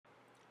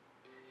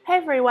Hey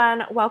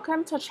everyone,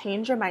 welcome to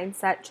Change Your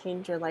Mindset,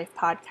 Change Your Life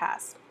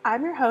podcast.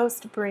 I'm your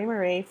host, Brie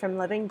Marie from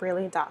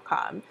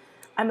livingbrilliant.com.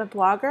 I'm a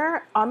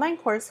blogger, online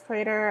course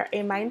creator,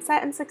 a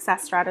mindset and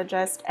success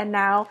strategist, and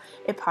now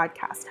a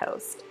podcast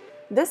host.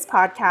 This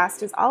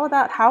podcast is all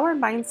about how our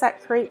mindset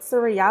creates the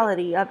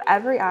reality of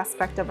every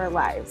aspect of our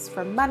lives,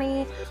 from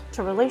money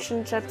to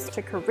relationships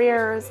to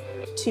careers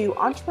to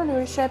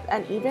entrepreneurship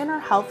and even our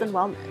health and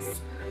wellness.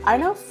 I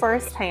know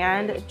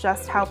firsthand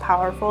just how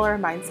powerful our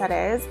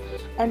mindset is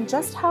and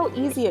just how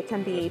easy it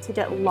can be to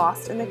get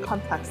lost in the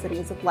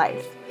complexities of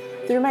life.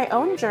 Through my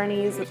own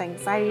journeys with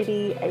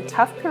anxiety, a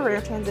tough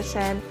career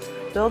transition,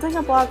 building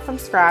a blog from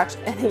scratch,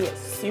 and a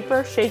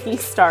super shaky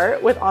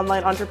start with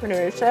online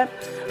entrepreneurship,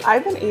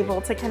 I've been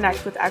able to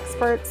connect with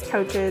experts,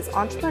 coaches,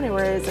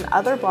 entrepreneurs, and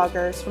other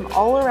bloggers from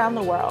all around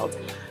the world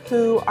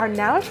who are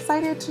now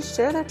excited to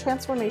share their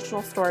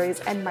transformational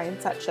stories and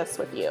mindset shifts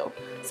with you.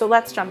 So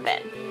let's jump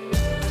in.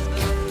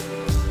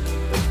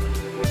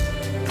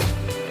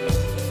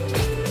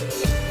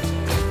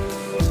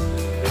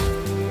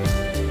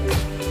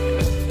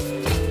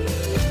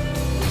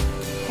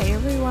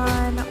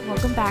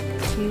 Welcome back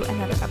to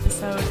another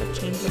episode of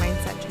Change Your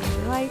Mindset, Change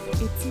Your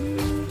Life. It's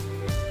me,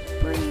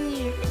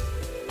 Brie.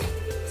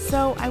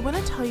 So I want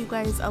to tell you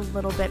guys a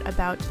little bit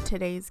about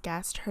today's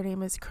guest. Her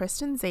name is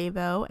Kristen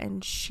Szabo,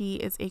 and she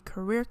is a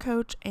career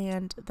coach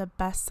and the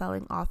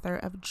best-selling author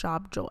of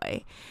Job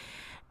Joy.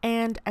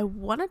 And I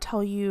want to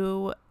tell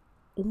you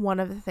one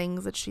of the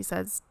things that she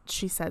said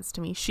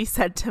to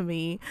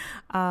me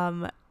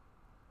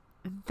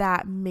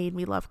that made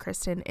me love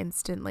Kristen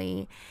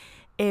instantly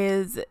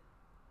is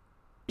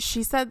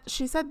she said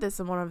this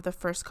in one of the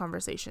first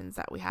conversations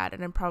that we had,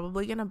 and I'm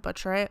probably going to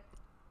butcher it,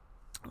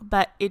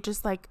 but it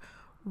just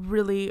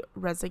really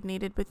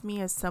resonated with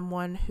me as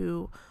someone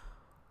who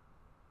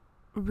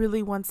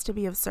really wants to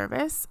be of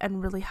service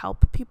and really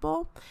help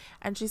people.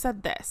 And she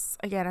said this,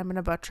 again, I'm going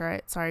to butcher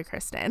it. Sorry,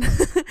 Kristen.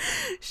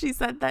 She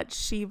said that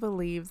she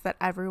believes that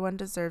everyone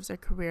deserves a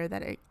career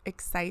that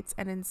excites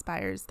and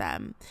inspires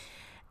them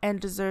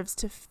and deserves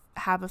to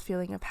have a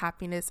feeling of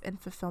happiness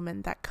and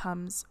fulfillment that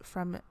comes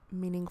from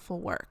meaningful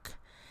work,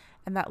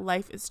 and that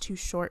life is too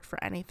short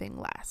for anything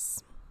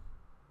less.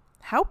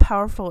 How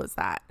powerful is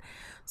that?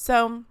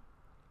 So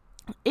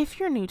if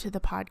you're new to the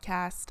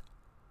podcast,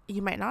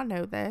 you might not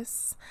know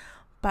this,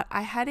 but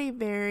I had a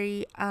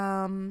very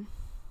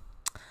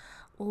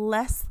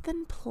less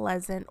than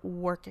pleasant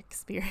work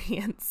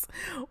experience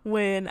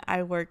when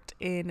I worked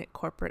in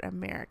corporate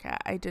America.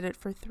 I did it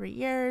for 3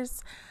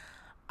 years.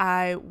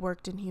 I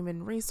worked in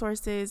human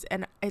resources,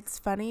 and it's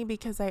funny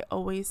because I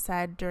always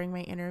said during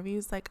my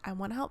interviews, I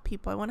want to help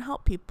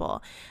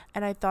people.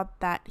 And I thought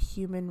that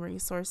human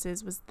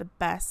resources was the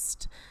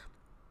best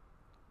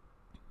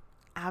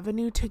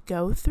avenue to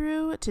go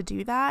through to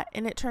do that.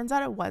 And it turns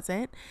out it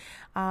wasn't.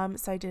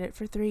 So I did it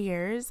for 3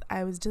 years.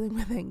 I was dealing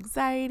with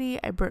anxiety.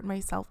 I burnt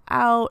myself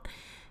out.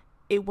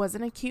 It was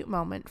an acute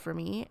moment for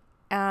me.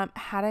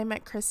 Had I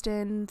met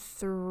Kristen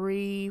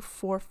 3,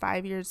 4,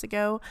 5 years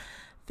ago,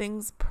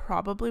 things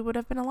probably would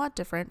have been a lot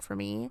different for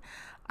me.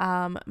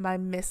 My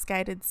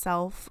misguided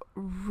self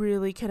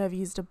really could have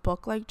used a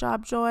book like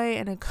Job Joy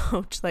and a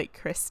coach like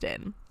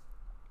Kristen.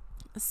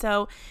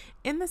 So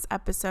in this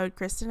episode,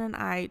 Kristen and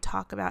I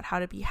talk about how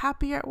to be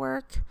happy at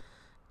work.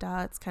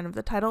 It's kind of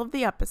the title of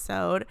the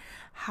episode.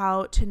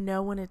 How to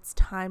know when it's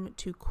time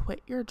to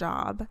quit your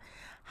job.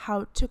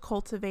 How to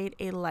cultivate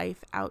a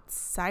life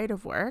outside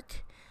of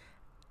work.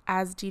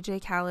 As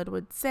DJ Khaled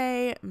would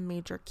say,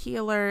 major key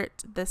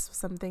alert, this was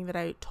something that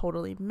I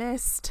totally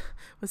missed,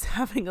 was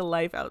having a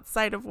life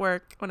outside of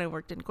work when I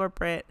worked in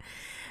corporate,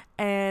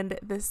 and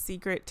the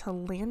secret to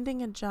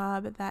landing a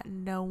job that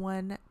no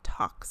one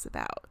talks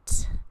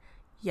about.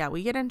 Yeah,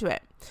 we get into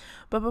it.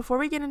 But before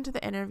we get into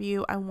the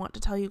interview, I want to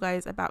tell you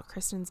guys about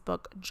Kristen's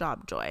book,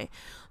 Job Joy.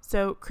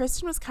 So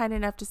Kristen was kind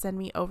enough to send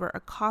me over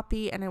a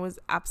copy, and I was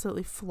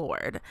absolutely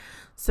floored.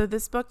 So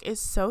this book is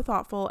so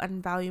thoughtful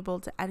and valuable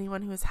to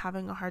anyone who is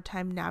having a hard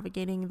time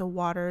navigating the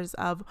waters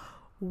of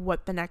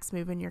what the next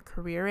move in your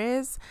career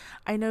is.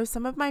 I know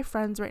some of my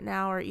friends right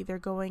now are either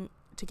going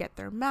to get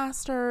their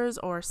master's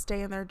or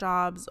stay in their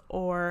jobs,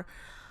 or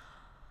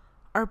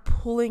are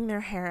pulling their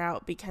hair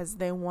out because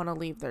they want to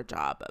leave their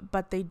job,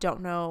 but they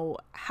don't know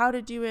how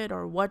to do it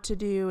or what to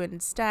do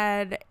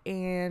instead.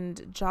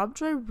 And Job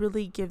Joy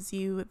really gives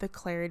you the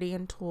clarity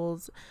and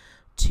tools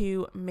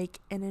to make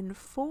an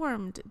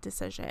informed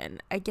decision.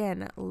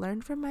 Again,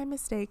 learn from my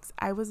mistakes.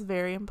 I was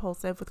very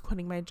impulsive with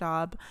quitting my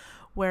job,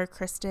 where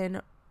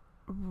Kristen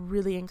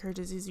really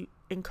encourages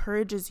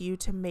you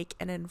to make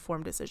an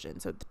informed decision.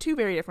 So the two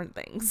very different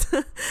things.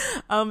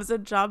 So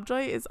Job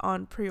Joy is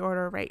on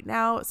pre-order right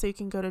now. So you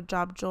can go to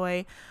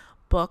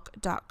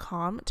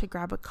jobjoybook.com to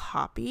grab a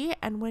copy.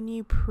 And when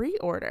you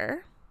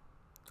pre-order,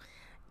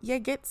 you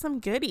get some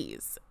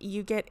goodies.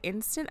 You get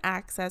instant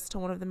access to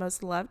one of the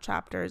most loved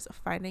chapters,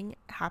 Finding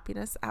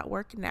Happiness at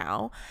Work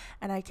Now.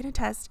 And I can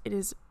attest it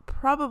is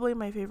probably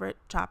my favorite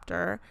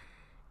chapter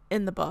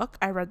in the book.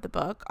 I read the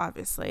book,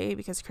 obviously,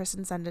 because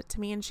Kristen sent it to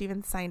me and she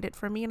even signed it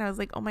for me. And I was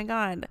like, oh my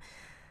God,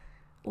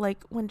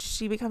 like when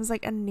she becomes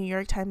like a New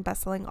York Times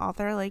bestselling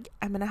author, like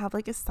I'm gonna have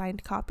like a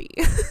signed copy.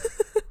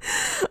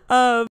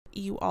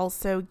 You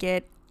also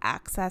get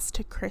access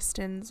to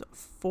Kristen's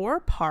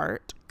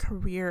 4-part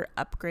career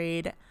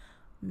upgrade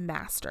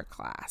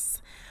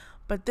masterclass.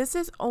 But this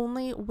is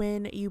only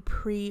when you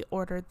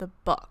pre-order the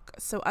book.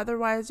 So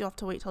otherwise, you'll have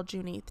to wait till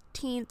June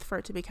 18th for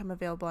it to become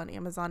available on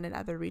Amazon and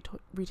other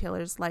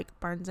retailers like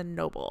Barnes &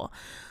 Noble.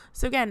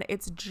 So again,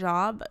 it's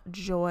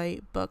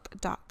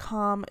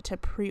jobjoybook.com to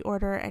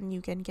pre-order, and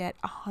you can get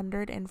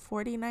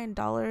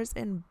 $149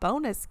 in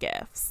bonus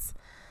gifts.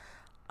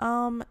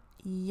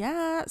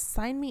 Yeah,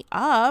 sign me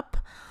up.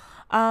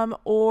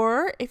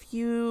 Or if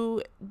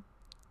you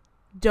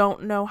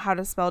don't know how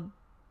to spell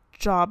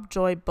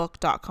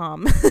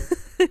jobjoybook.com,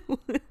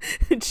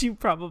 which you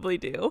probably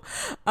do,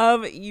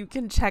 you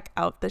can check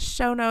out the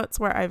show notes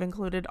where I've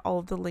included all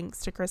of the links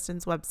to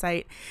Kristen's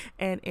website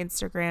and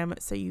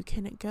Instagram, so you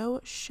can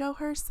go show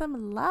her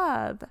some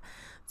love.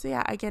 So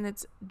yeah, again,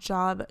 it's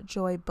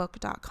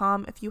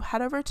jobjoybook.com. If you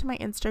head over to my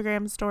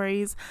Instagram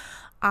stories,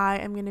 I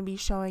am going to be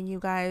showing you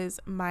guys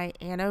my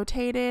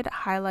annotated,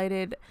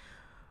 highlighted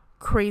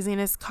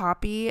craziness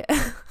copy.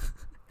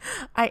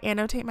 I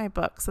annotate my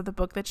book. So the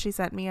book that she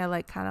sent me, I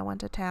like kind of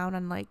went to town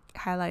and like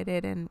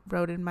highlighted and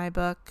wrote in my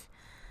book.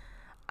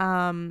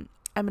 I'm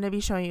going to be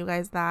showing you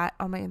guys that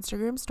on my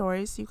Instagram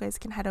stories. So you guys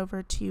can head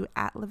over to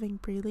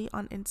 @LivingBreely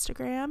on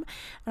Instagram,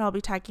 and I'll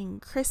be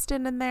tagging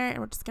Kristen in there, and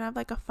we're just going to have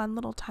like a fun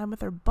little time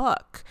with her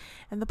book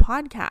and the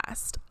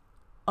podcast.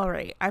 All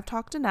right, I've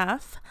talked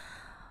enough.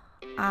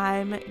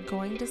 I'm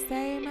going to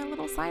say my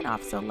little sign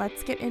off. So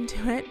let's get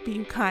into it.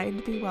 Be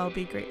kind, be well,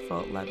 be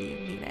grateful. Love you,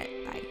 mean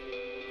it. Bye.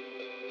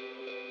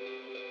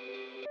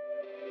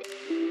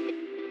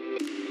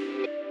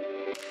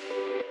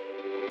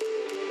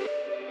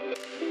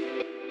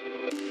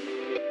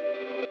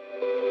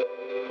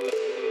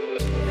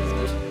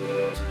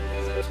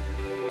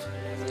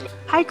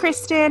 Hi,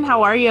 Kristen.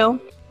 How are you?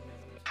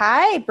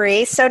 Hi,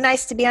 Bree. So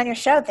nice to be on your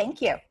show.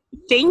 Thank you.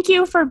 Thank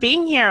you for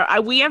being here.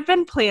 We have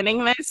been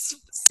planning this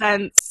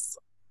since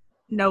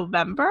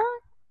November.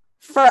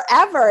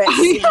 Forever, it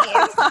seems.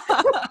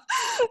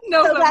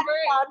 November. So that's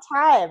a long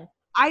time.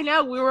 I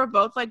know. We were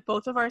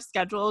both of our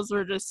schedules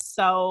were just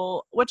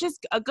so, which is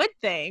a good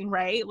thing,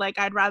 right? Like,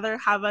 I'd rather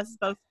have us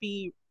both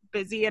be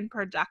busy and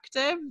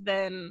productive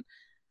than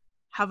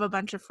have a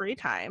bunch of free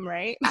time,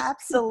 right?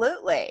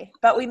 Absolutely.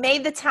 But we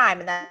made the time,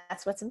 and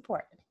that's what's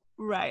important.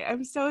 Right.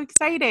 I'm so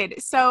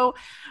excited. So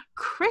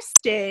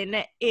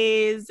Kristen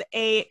is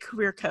a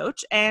career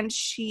coach, and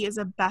she is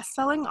a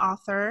best-selling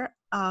author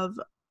of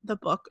the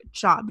book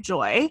Job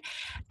Joy.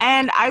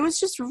 And I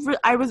was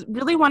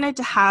really wanted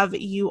to have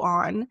you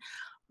on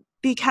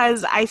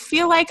because I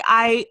feel like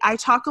I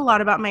talk a lot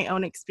about my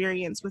own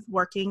experience with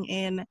working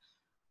in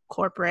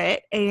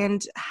corporate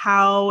and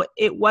how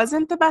it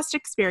wasn't the best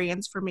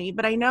experience for me,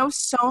 but I know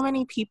so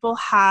many people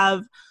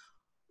have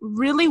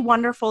really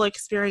wonderful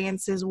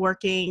experiences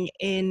working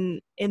in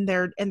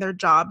their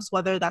jobs,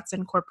 whether that's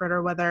in corporate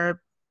or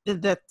whether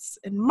that's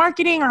in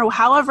marketing or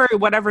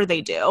whatever they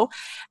do.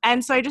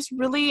 And so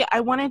I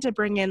wanted to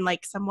bring in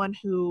like someone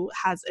who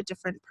has a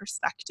different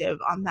perspective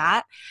on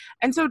that.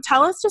 And so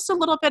tell us just a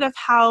little bit of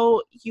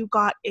how you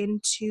got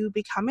into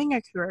becoming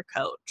a career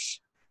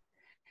coach.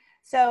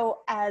 So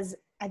as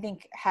I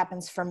think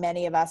happens for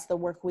many of us, the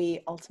work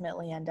we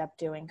ultimately end up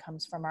doing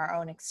comes from our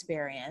own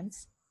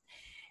experience.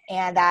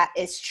 And that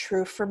is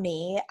true for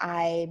me.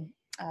 I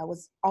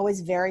was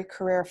always very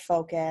career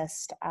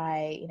focused.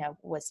 I,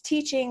 was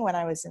teaching when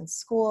I was in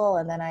school,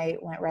 and then I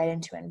went right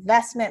into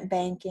investment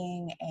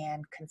banking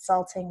and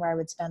consulting, where I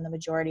would spend the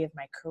majority of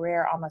my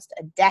career, almost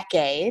a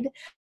decade.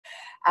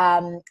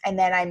 And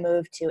then I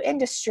moved to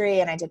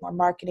industry, and I did more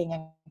marketing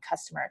and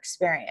customer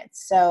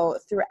experience. So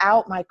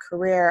throughout my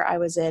career, I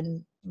was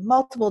in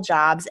multiple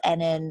jobs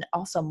and in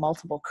also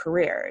multiple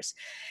careers.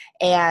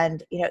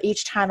 And,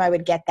 each time I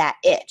would get that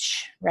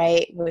itch,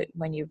 right?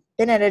 When you've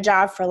been in a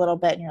job for a little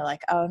bit and you're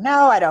like, oh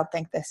no, I don't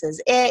think this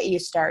is it. You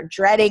start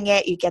dreading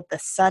it. You get the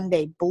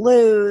Sunday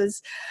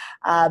blues.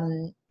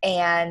 And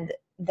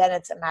then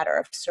it's a matter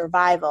of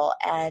survival.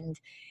 And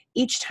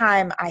each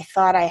time I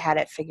thought I had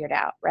it figured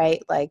out,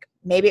 right? Like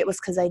maybe it was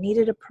because I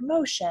needed a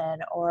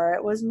promotion, or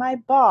it was my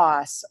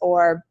boss,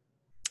 or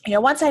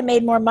once I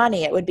made more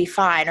money, it would be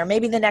fine, or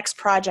maybe the next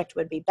project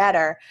would be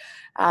better.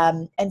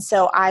 And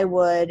so I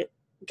would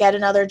get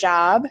another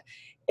job,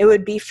 it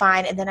would be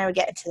fine, and then I would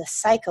get into the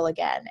cycle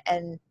again.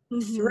 And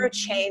through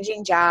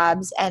changing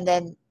jobs and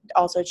then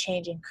also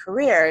changing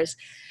careers,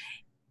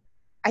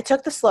 I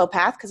took the slow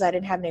path because I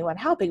didn't have anyone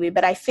helping me,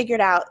 but I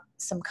figured out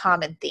some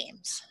common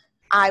themes.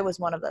 I was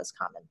one of those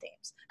common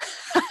themes.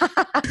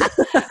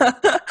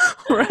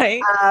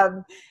 Right.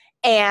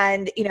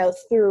 And,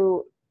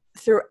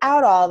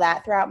 throughout all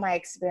that, throughout my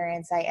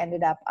experience, I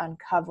ended up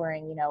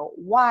uncovering,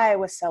 why I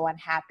was so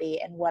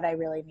unhappy and what I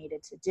really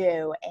needed to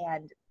do.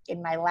 And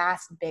in my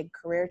last big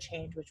career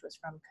change, which was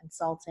from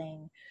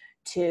consulting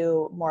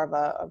to more of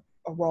a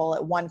a role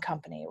at one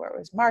company where it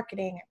was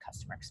marketing and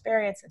customer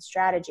experience and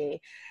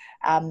strategy.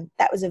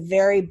 That was a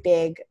very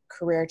big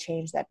career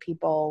change that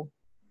people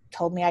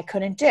told me I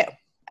couldn't do.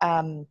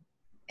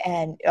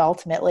 And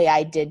ultimately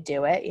I did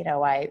do it.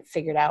 I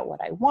figured out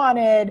what I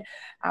wanted.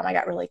 I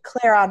got really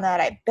clear on that.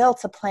 I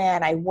built a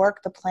plan. I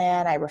worked the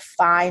plan. I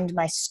refined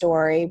my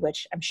story,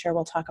 which I'm sure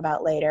we'll talk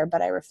about later,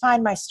 but I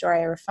refined my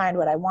story. I refined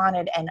what I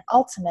wanted. And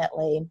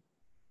ultimately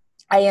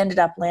I ended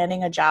up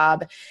landing a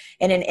job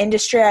in an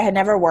industry I had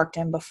never worked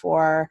in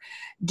before,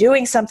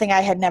 doing something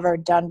I had never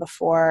done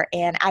before,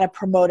 and at a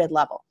promoted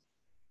level.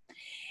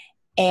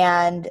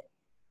 And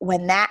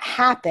when that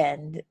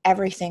happened,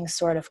 everything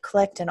sort of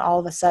clicked, and all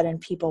of a sudden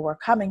people were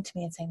coming to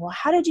me and saying, well,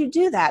 how did you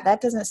do that? That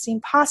doesn't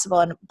seem possible.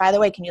 And by the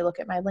way, can you look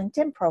at my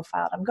LinkedIn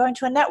profile? I'm going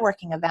to a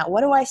networking event.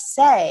 What do I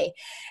say?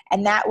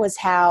 And that was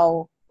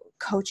how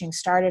coaching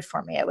started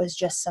for me. It was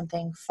just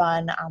something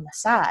fun on the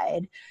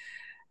side.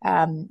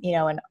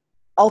 And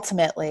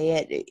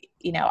ultimately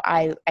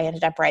I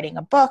ended up writing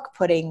a book,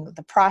 putting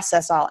the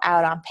process all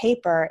out on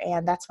paper.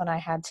 And that's when I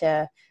had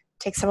to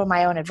take some of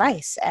my own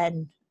advice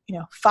and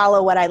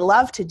follow what I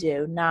love to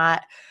do,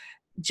 not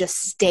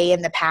just stay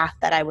in the path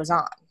that I was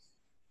on.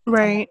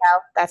 Right.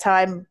 That's how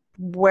I'm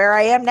where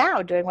I am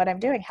now, doing what I'm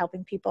doing,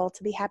 helping people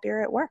to be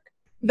happier at work.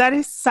 That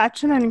is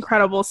such an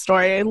incredible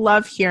story. I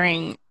love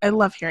hearing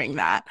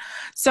that.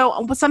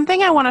 So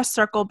something I want to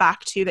circle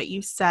back to that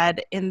you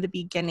said in the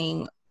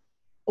beginning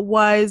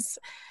was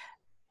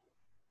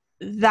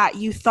that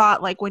you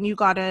thought like when you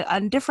got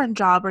a different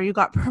job or you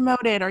got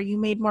promoted or you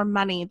made more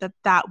money,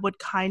 that would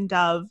kind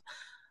of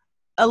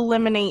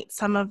eliminate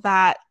some of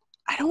that.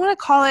 I don't know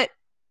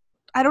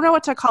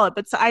what to call it,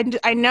 but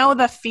I know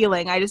the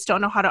feeling. I just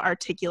don't know how to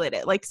articulate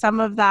it. Like some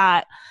of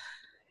that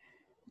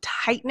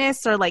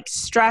tightness or like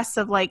stress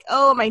of like,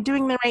 oh, am I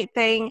doing the right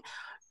thing?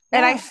 Yeah.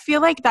 And I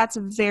feel like that's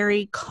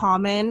very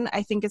common.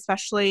 I think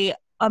especially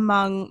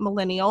among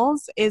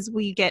millennials is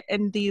we get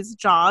in these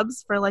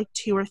jobs for like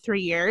 2 or 3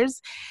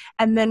 years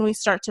and then we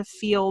start to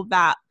feel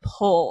that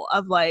pull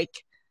of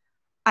like,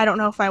 I don't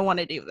know if I want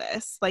to do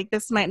this. Like,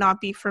 this might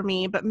not be for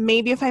me, but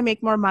maybe if I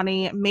make more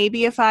money,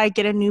 maybe if I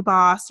get a new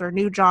boss or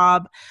new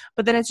job,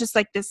 but then it's just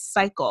like this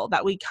cycle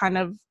that we kind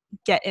of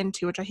get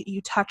into, which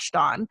you touched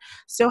on.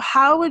 So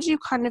how would you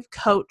kind of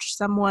coach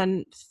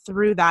someone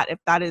through that if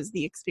that is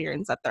the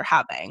experience that they're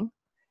having?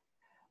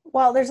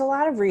 Well, there's a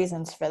lot of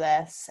reasons for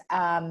this.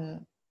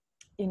 And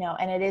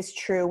it is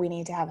true, we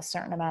need to have a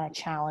certain amount of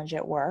challenge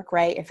at work,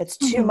 right? If it's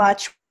too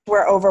much,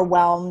 we're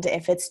overwhelmed.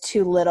 If it's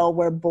too little,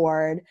 we're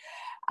bored.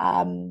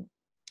 And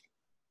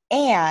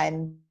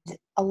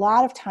a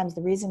lot of times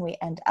the reason we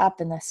end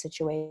up in this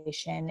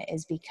situation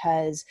is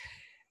because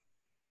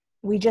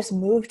we just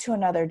move to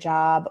another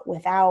job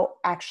without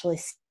actually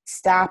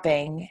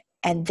stopping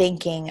and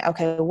thinking,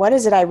 okay, what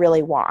is it I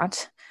really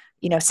want?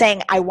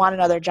 Saying I want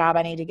another job,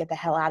 I need to get the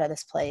hell out of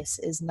this place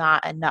is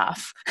not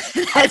enough.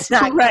 That's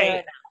not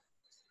right.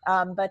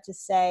 But to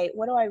say,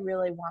 what do I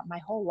really want my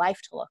whole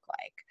life to look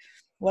like?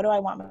 What do I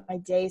want my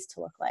days to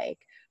look like?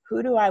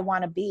 Who do I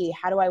want to be?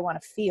 How do I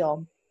want to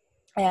feel?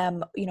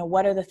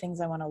 What are the things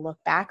I want to look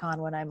back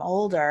on when I'm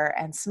older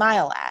and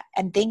smile at,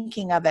 and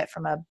thinking of it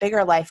from a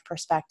bigger life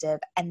perspective.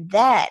 And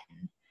then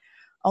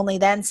only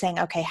then saying,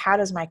 okay, how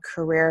does my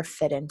career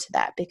fit into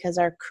that? Because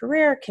our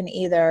career can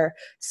either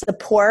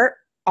support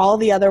all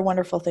the other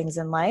wonderful things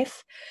in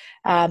life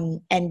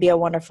and be a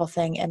wonderful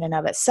thing in and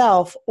of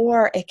itself,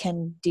 or it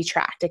can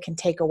detract, it can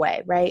take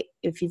away, right?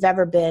 If you've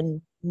ever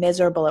been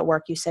miserable at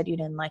work, you said you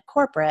didn't like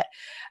corporate,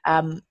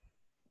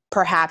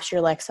 perhaps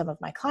you're like some of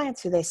my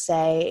clients who they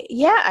say,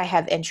 yeah, I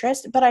have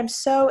interest, but I'm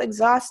so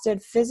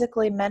exhausted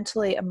physically,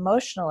 mentally,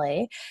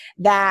 emotionally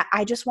that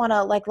I just want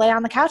to like lay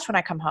on the couch when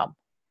I come home.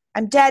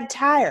 I'm dead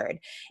tired.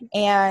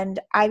 And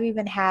I've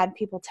even had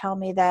people tell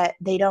me that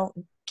they don't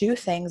do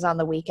things on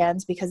the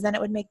weekends because then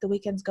it would make the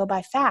weekends go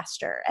by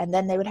faster and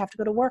then they would have to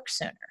go to work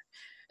sooner.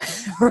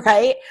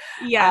 Right?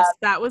 Yes,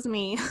 that was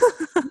me.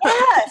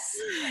 Yes.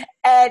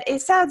 And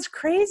it sounds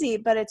crazy,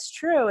 but it's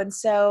true. And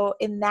so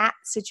in that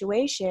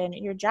situation,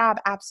 your job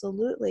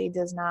absolutely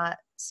does not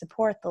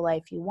support the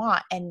life you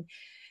want. And,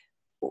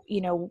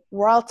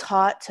 we're all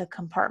taught to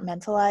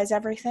compartmentalize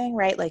everything,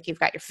 right? Like you've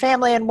got your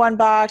family in one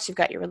box, you've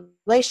got your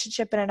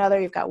relationship in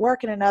another, you've got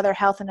work in another,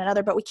 health in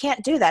another, but we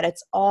can't do that.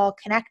 It's all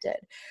connected.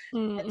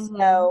 Mm-hmm. And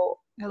so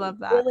I love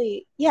that.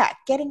 Really,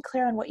 getting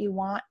clear on what you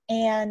want.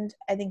 And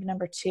I think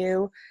number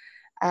 2,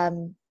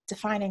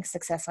 defining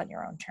success on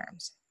your own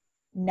terms.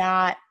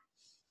 Not,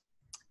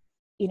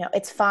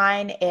 it's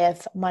fine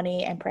if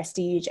money and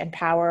prestige and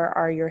power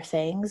are your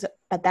things,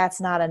 but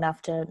that's not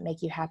enough to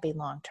make you happy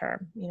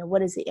long-term.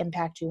 What is the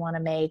impact you want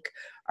to make?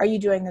 Are you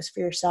doing this for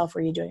yourself? Or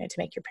are you doing it to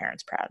make your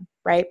parents proud?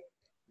 Right?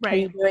 Are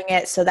you doing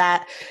it so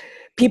that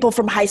people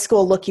from high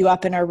school look you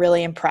up and are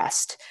really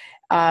impressed?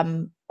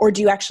 Or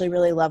do you actually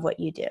really love what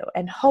you do?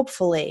 And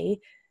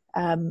hopefully,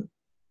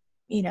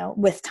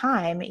 with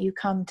time, you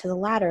come to the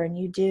latter and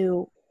you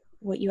do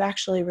what you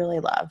actually really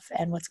love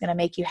and what's going to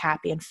make you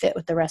happy and fit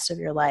with the rest of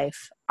your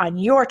life on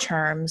your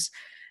terms,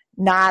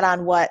 not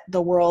on what the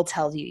world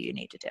tells you you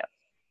need to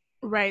do.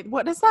 Right.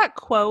 What is that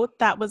quote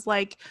that was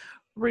like,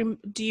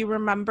 do you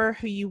remember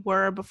who you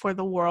were before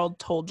the world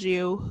told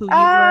you who you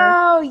were?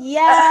 Oh,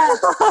 yeah.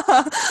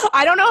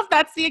 I don't know if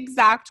that's the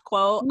exact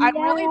quote.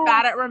 I'm really Yeah.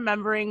 bad at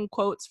remembering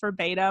quotes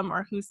verbatim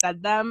or who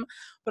said them,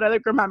 but I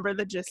like remember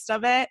the gist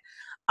of it.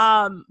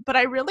 But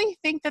I really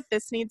think that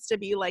this needs to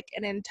be like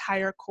an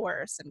entire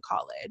course in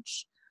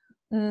college.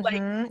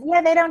 Like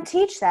Yeah, they don't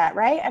teach that,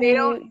 right? I they mean,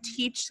 don't you,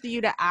 teach you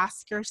to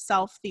ask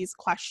yourself these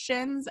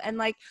questions. And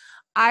like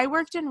I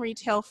worked in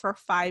retail for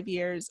 5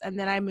 years and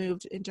then I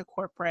moved into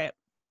corporate.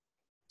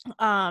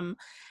 Um,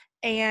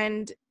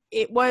 and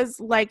it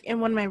was like in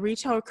one of my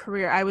retail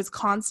career, I was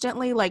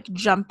constantly like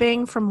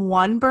jumping from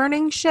one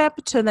burning ship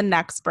to the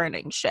next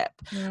burning ship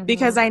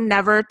because mhm. I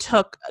never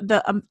took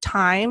the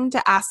time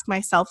to ask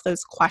myself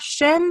those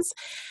questions.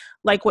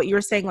 Like what you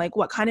were saying, like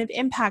what kind of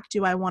impact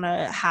do I want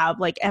to have?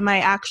 Like, am I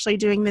actually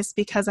doing this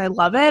because I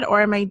love it,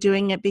 or am I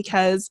doing it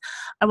because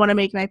I want to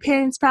make my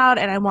parents proud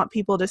and I want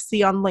people to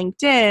see on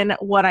LinkedIn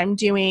what I'm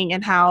doing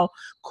and how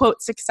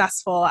quote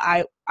successful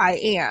I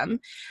am?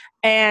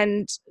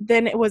 And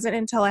then it wasn't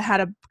until I had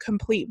a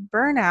complete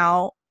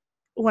burnout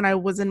when I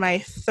was in my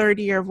third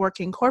year of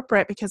working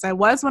corporate, because I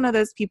was one of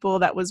those people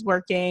that was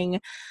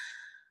working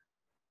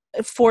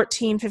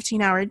 14,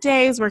 15-hour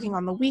days, working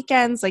on the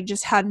weekends, like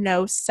just had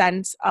no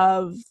sense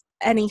of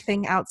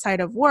anything outside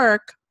of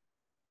work.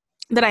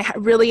 That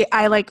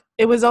I like,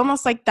 it was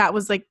almost like that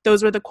was like,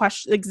 those were the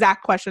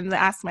exact questions I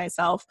asked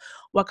myself.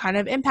 What kind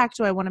of impact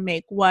do I want to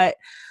make? What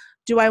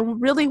do I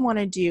really want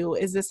to do?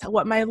 Is this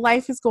what my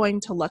life is going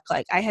to look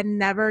like? I had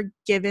never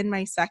given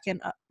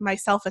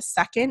myself a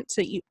second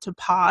to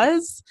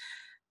pause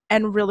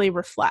and really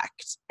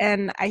reflect.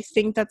 And I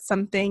think that's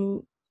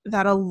something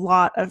that a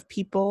lot of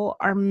people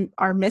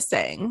are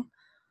missing.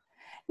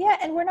 Yeah,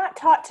 and we're not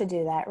taught to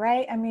do that,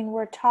 right? I mean,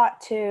 we're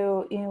taught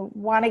to,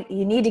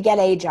 you need to get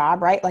a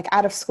job, right? Like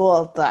out of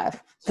school,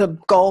 the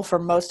goal for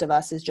most of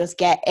us is just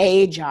get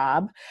a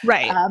job.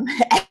 Right. Um,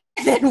 and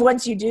then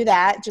once you do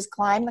that, just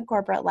climb the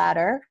corporate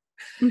ladder,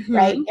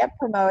 right? Mm-hmm. Get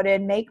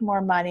promoted, make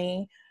more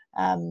money.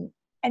 And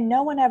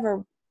no one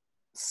ever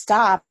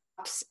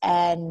stops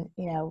and,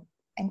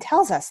 and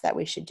tells us that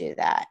we should do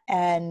that.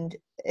 And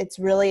it's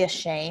really a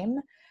shame.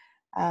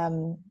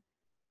 Um,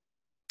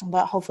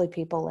 but hopefully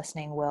people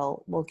listening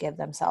will give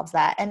themselves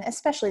that, and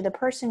especially the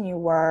person you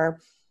were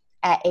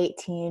at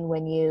 18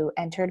 when you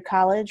entered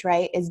college,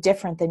 right, is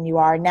different than you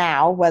are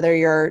now, whether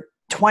you're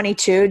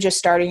 22 just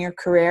starting your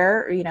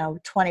career,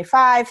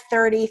 25,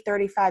 30,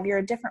 35, you're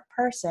a different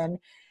person.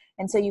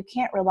 And so you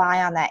can't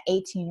rely on that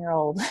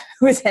 18-year-old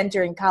who is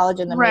entering college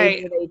and the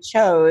Right. major they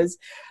chose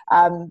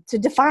to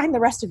define the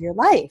rest of your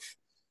life.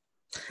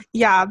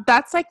 Yeah,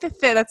 that's like the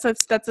thing. That's a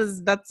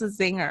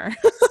zinger.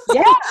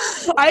 Yeah.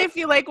 I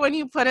feel like when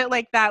you put it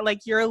like that, like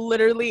you're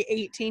literally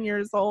 18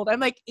 years old. I'm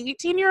like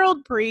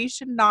 18-year-old Bree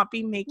should not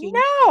be making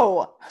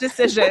No.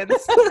 decisions.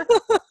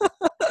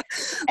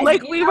 And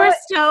Like you we know were what?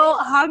 still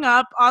hung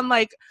up on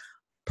like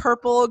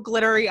purple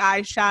glittery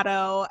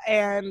eyeshadow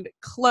and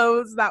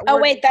clothes that Oh,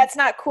 were wait, that's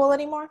not cool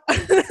anymore.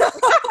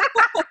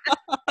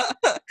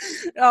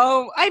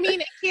 oh, I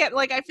mean, it can't,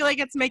 like, I feel like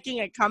it's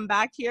making a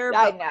comeback here,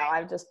 I but know,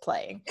 I'm just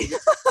playing.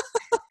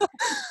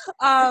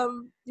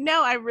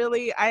 no,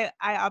 I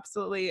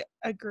absolutely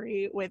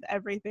agree with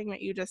everything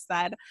that you just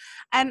said.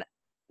 And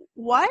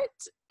what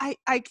I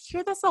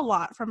hear this a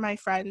lot from my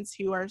friends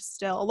who are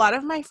still, a lot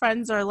of my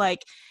friends are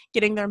like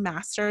getting their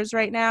masters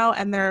right now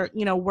and they're,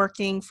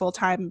 working full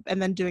time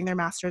and then doing their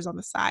masters on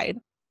the side.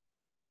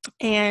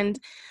 And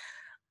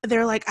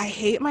they're like, I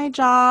hate my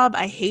job.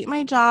 I hate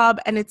my job.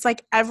 And it's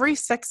like every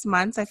 6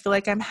 months, I feel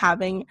like I'm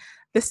having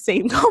the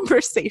same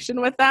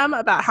conversation with them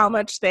about how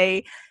much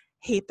they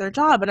hate their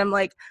job. And I'm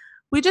like,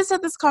 we just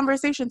had this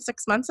conversation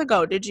 6 months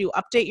ago. Did you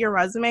update your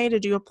resume?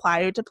 Did you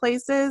apply to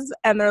places?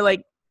 And they're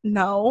like,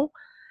 no.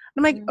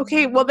 I'm like,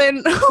 okay, well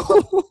Mhm. then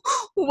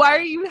why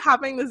are you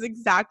having this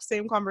exact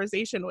same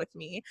conversation with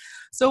me?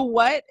 So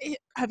what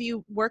have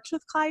you worked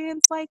with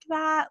clients like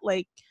that?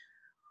 Like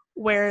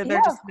where they're Yeah,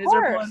 of just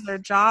miserable in their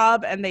course.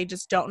 job and they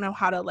just don't know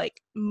how to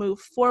like move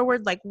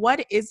forward? Like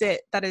what is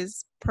it that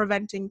is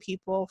preventing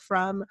people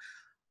from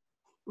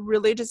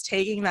really just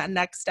taking that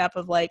next step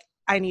of like,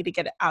 I need to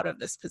get out of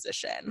this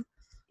position?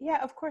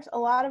 Yeah, of course. A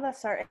lot of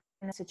us are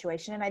in a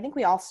situation, and I think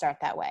we all start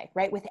that way,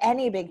 right? With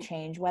any big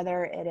change,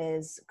 whether it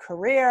is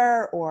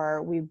career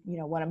or we,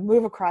 want to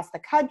move across the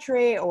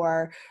country,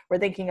 or we're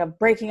thinking of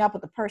breaking up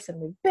with the person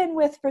we've been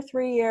with for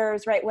 3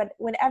 years, right?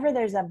 Whenever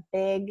there's a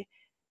big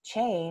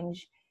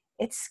change,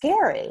 it's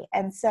scary.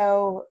 And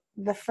so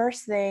the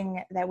first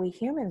thing that we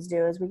humans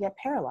do is we get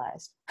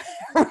paralyzed,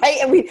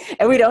 right?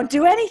 And we don't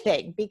do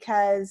anything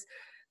because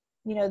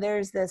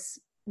there's this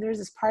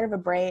part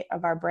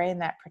of our brain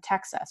that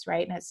protects us,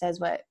 right? And it says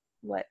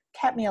what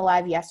kept me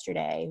alive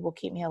yesterday will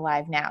keep me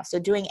alive now. So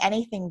doing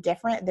anything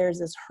different, there's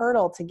this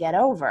hurdle to get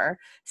over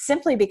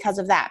simply because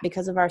of that,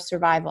 because of our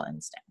survival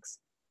instincts.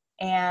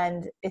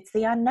 And it's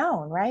the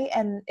unknown, right?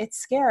 And it's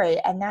scary.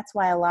 And that's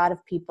why a lot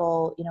of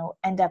people,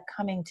 end up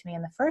coming to me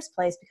in the first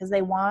place, because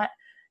they want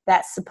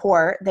that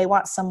support. They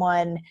want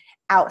someone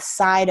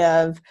outside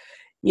of,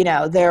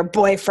 their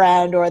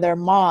boyfriend or their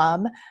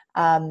mom,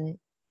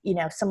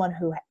 someone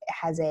who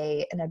has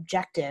an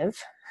objective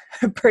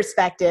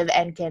perspective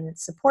and can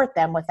support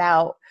them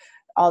without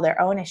all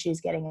their own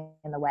issues getting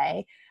in the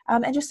way.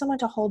 And just someone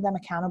to hold them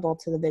accountable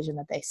to the vision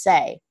that they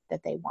say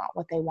that they want,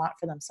 what they want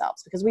for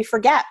themselves. Because we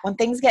forget when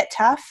things get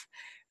tough,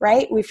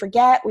 right? We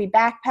forget, we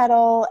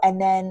backpedal, and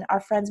then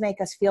our friends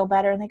make us feel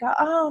better and they go,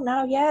 oh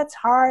no, yeah, it's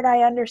hard.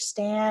 I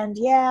understand.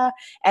 Yeah.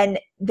 And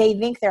they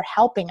think they're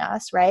helping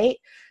us, right?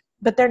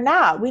 But they're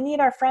not. We need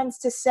our friends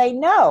to say,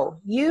 no,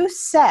 you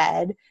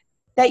said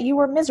that you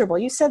were miserable.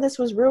 You said this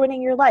was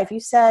ruining your life. You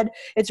said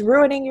it's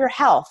ruining your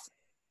health.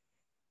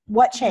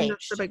 What changed?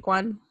 That's the big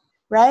one.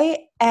 Right?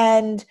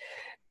 And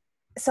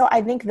so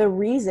I think the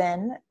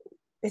reason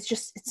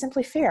it's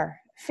simply fear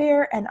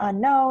and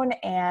unknown.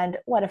 And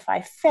what if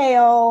I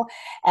fail?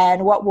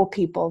 And what will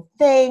people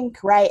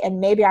think? Right? And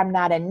maybe I'm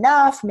not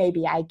enough.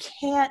 Maybe I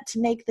can't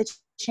make the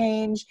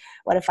change.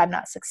 What if I'm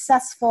not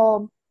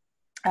successful?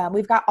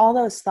 We've got all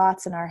those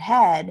thoughts in our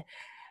head.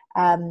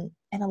 And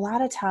a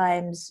lot of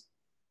times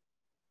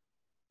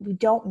we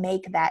don't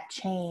make that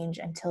change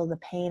until the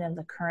pain of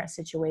the current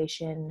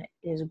situation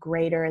is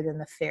greater than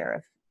the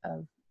fear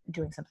of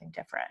doing something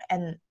different.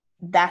 And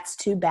that's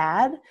too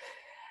bad.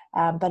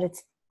 But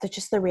it's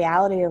just the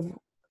reality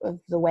of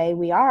the way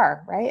we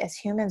are, right? As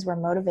humans, we're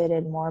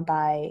motivated more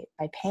by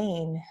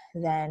pain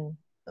than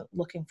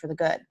looking for the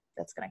good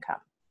that's going to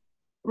come.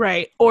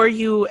 Right. Or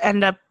you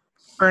end up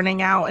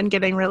burning out and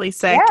getting really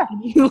sick. Yeah.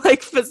 And you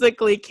like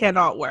physically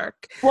cannot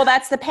work. Well,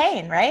 that's the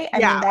pain, right? I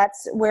Yeah. mean,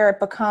 that's where it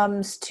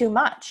becomes too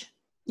much.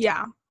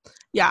 Yeah.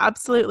 Yeah,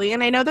 absolutely.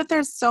 And I know that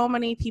there's so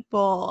many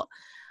people.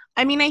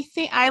 I mean, I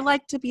think I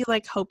like to be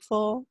like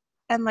hopeful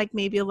and like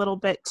maybe a little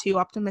bit too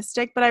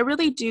optimistic, but I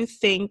really do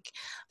think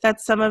that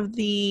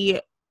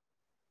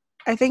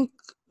I think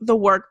the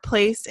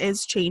workplace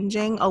is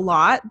changing a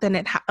lot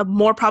than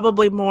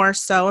probably more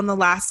so in the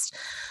last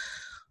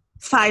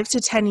 5 to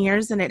 10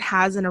 years than it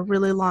has in a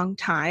really long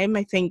time.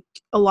 I think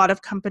a lot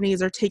of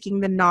companies are taking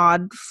the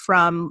nod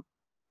from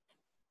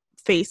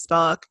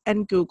Facebook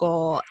and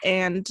Google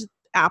and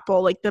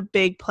Apple, like the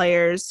big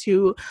players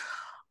who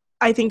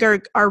I think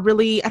are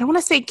really, I don't want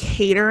to say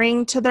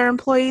catering to their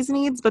employees'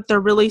 needs, but they're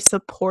really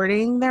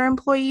supporting their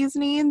employees'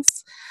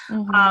 needs.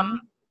 Mm-hmm.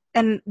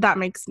 And that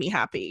makes me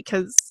happy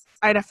because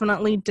I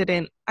definitely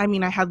didn't. I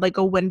mean, I had like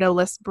a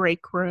windowless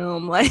break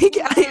room, like,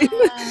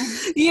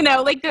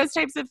 like those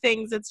types of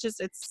things.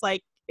 It's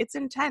like, it's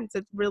intense.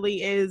 It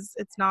really is.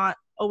 It's not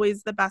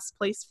always the best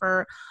place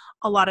for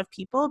a lot of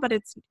people, but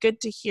it's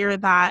good to hear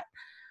that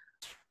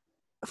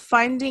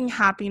finding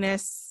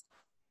happiness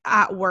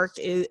at work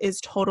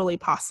is totally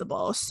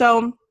possible.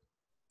 So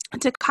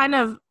to kind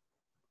of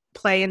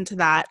play into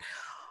that,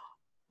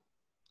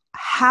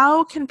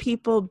 how can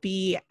people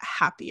be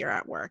happier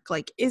at work?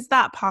 Like, is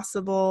that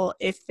possible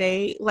if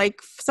they,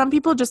 like, some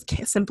people just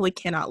simply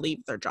cannot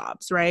leave their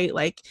jobs, right?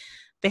 Like,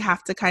 they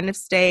have to kind of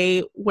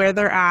stay where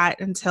they're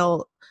at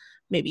until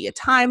maybe a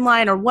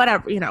timeline or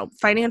whatever,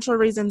 financial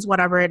reasons,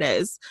 whatever it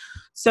is.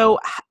 So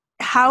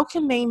how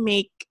can they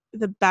make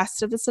the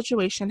best of the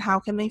situation? How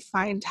can they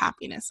find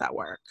happiness at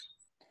work?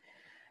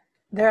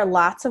 There are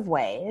lots of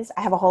ways.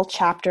 I have a whole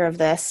chapter of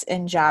this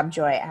in Job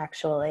Joy,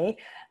 actually,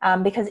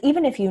 because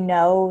even if you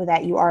know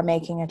that you are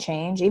making a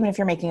change, even if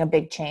you're making a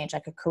big change,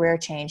 like a career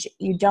change,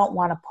 you don't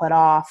want to put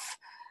off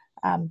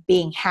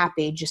being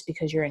happy just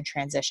because you're in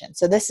transition.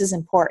 So this is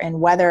important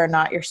whether or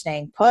not you're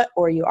staying put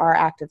or you are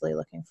actively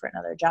looking for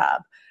another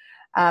job.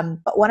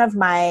 But one of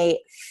my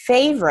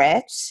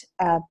favorite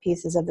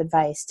pieces of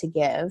advice to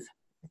give,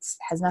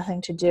 has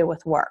nothing to do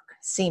with work,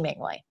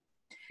 seemingly.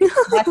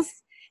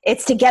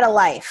 It's to get a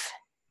life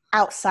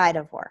outside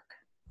of work.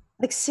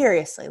 Like,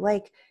 seriously,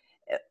 like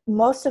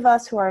most of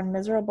us who are in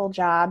miserable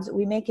jobs,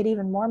 we make it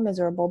even more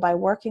miserable by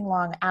working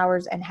long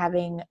hours and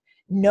having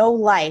no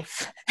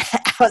life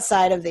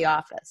outside of the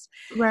office.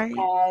 Right.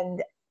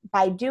 And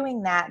by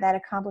doing that, that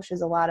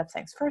accomplishes a lot of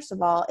things. First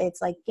of all,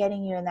 it's like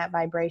getting you in that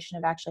vibration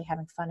of actually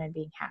having fun and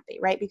being happy,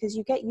 right? Because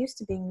you get used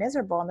to being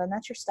miserable and then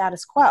that's your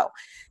status quo.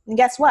 And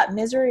guess what?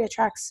 Misery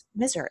attracts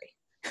misery.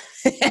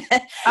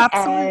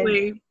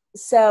 Absolutely. And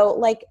so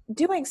like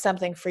doing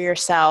something for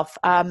yourself,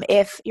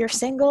 if you're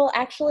single,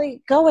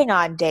 actually going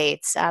on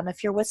dates,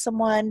 if you're with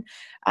someone,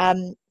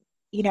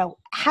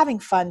 having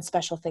fun,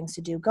 special things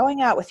to do,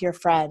 going out with your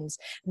friends,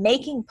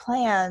 making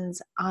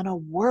plans on a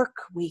work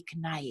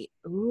weeknight.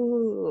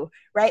 Ooh,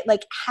 right?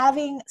 Like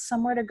having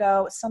somewhere to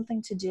go,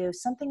 something to do,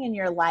 something in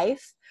your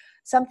life,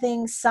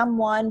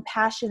 someone,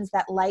 passions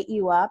that light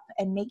you up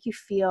and make you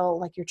feel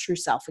like your true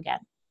self again.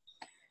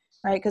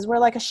 Right? Because we're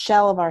like a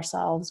shell of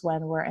ourselves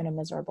when we're in a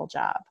miserable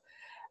job.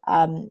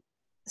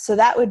 So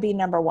that would be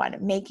number one,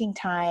 making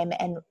time.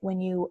 And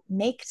when you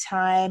make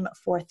time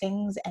for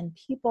things and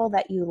people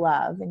that you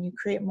love and you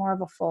create more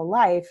of a full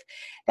life,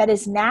 that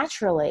is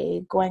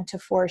naturally going to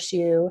force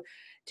you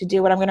to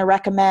do what I'm going to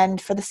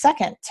recommend for the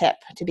second tip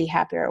to be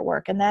happier at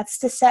work. And that's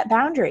to set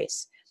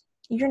boundaries.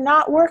 You're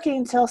not working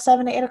until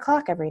 7 to 8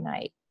 o'clock every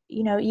night.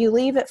 you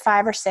leave at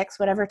 5 or 6,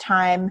 whatever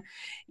time,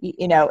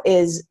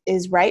 is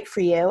right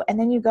for you. And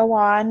then you go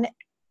on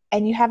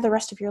and you have the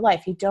rest of your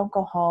life. You don't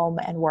go home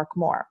and work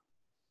more.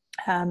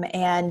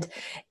 And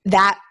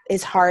that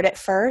is hard at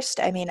first.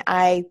 I mean,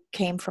 I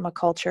came from a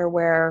culture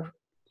where,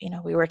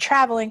 we were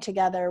traveling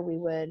together. We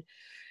would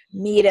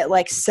meet at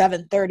like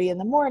 7:30 in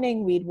the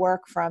morning. We'd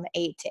work from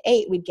 8 to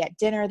 8. We'd get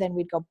dinner. Then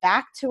we'd go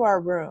back to our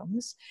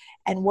rooms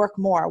and work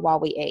more while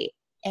we ate.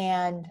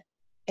 And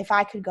if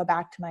I could go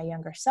back to my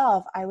younger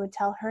self, I would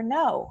tell her,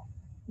 no,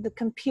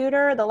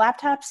 the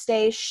laptop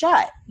stays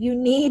shut. You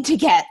need to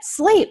get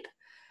sleep.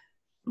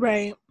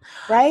 Right.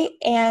 Right.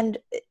 And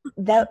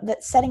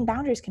that setting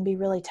boundaries can be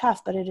really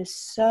tough, but it is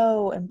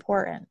so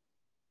important.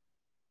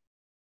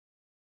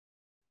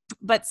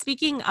 But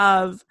speaking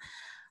of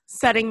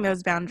setting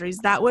those boundaries,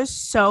 that was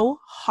so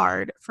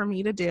hard for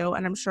me to do.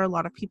 And I'm sure a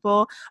lot of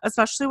people,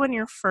 especially when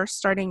you're first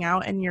starting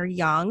out and you're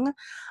young,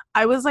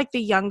 I was like the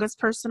youngest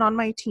person on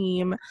my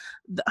team,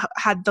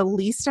 had the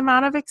least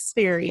amount of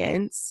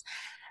experience,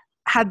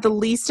 had the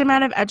least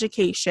amount of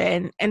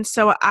education. And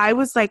so I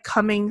was like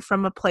coming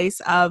from a place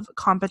of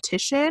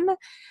competition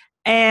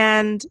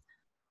and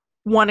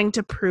wanting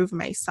to prove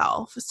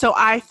myself. So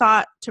I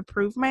thought, to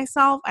prove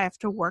myself, I have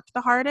to work the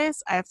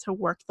hardest, I have to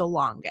work the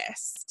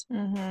longest,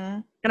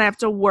 and I have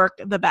to work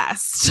the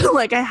best.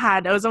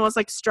 I was almost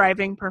like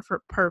striving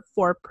for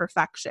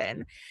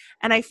perfection.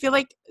 And I feel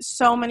like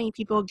so many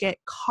people get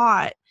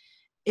caught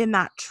in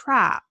that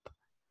trap.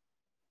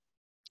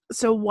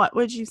 So what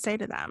would you say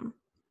to them?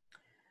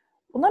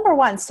 Well, number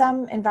one,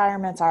 some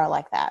environments are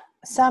like that.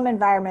 Some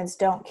environments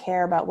don't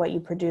care about what you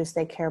produce.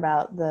 They care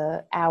about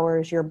the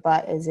hours your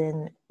butt is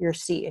in your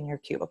seat in your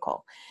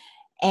cubicle.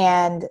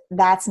 And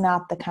that's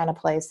not the kind of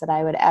place that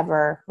I would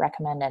ever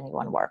recommend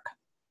anyone work.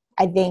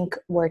 I think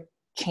we're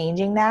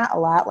changing that a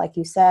lot. Like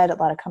you said, a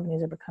lot of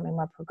companies are becoming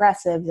more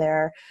progressive.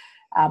 They're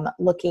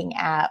looking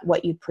at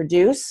what you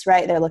produce,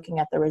 right? They're looking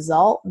at the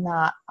result,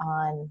 not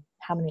on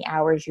how many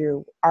hours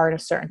you are in a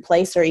certain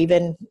place, or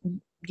even,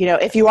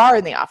 if you are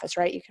in the office,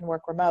 right, you can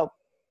work remote.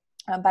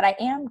 But I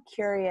am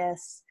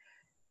curious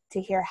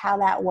to hear how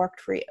that worked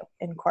for you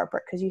in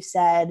corporate, because you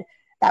said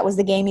that was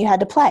the game you had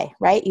to play,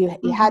 right? You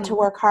had to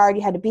work hard.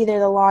 You had to be there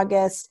the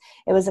longest.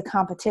 It was a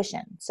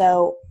competition.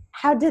 So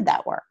how did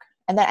that work?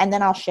 And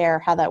then I'll share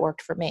how that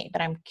worked for me.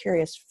 But I'm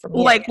curious from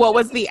you. Like, what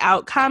was the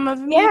outcome of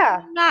me doing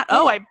that? Yeah.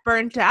 Oh, I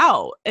burnt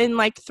out in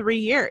like 3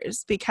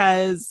 years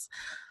because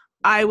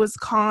I was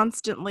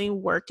constantly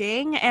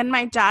working. And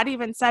my dad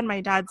even said,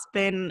 my dad's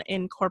been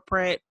in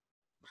corporate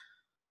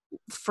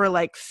for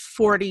like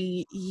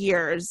 40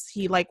 years.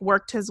 He like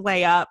worked his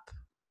way up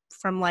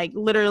from like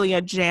literally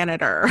a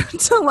janitor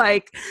to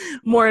like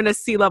more in a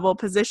C-level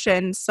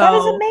position. So that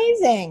is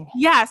amazing.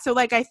 Yeah. So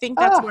like, I think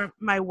that's where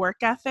my work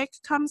ethic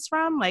comes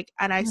from. Like,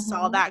 and I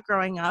saw Mm-hmm. that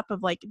growing up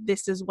of like,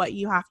 this is what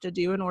you have to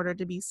do in order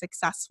to be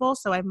successful.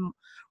 So I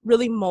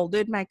really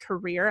molded my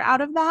career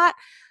out of that.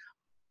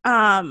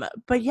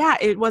 But yeah,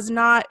 it was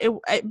not,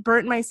 it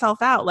burnt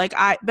myself out.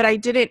 But I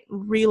didn't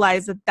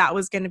realize that that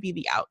was going to be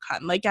the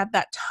outcome. Like at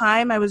that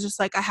time, I was just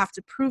like, I have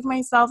to prove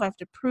myself. I have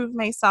to prove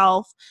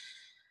myself.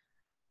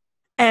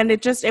 And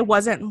it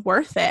wasn't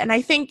worth it. And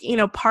I think,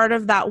 part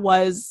of that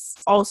was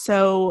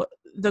also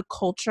the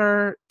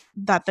culture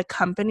that the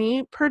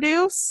company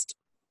produced.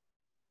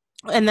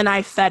 And then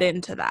I fed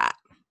into that.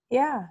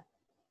 Yeah.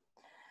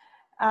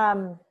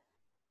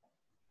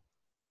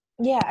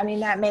 Yeah, I mean,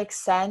 that makes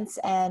sense.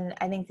 And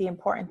I think the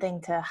important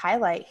thing to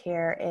highlight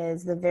here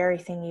is the very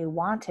thing you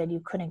wanted,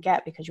 you couldn't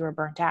get because you were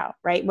burnt out,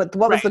 right? What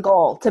was the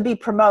goal? To be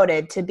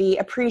promoted, to be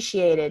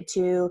appreciated,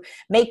 to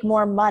make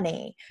more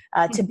money,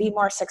 to be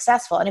more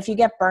successful. And if you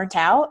get burnt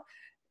out,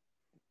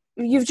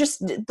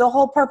 the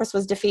whole purpose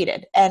was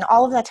defeated. And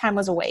all of that time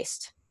was a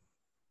waste.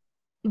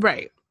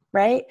 Right.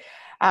 Right?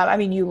 I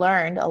mean, you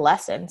learned a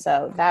lesson,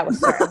 so that was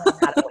certainly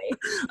not a waste.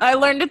 I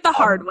learned it the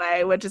hard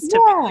way, which is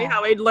typically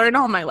how I learn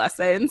all my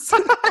lessons.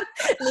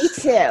 Me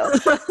too.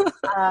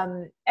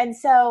 And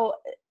so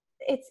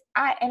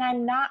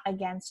I'm not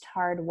against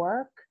hard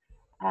work,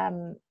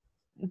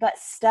 but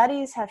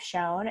studies have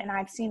shown, and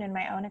I've seen in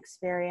my own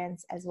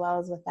experience as well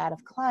as with that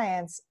of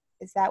clients,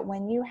 is that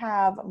when you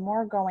have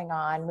more going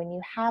on, when you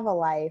have a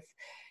life,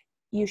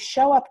 you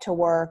show up to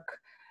work,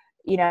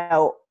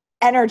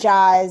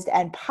 energized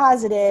and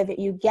positive,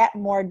 you get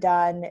more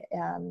done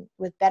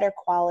with better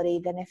quality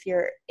than if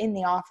you're in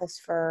the office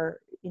for,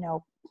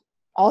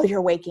 all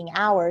your waking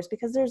hours,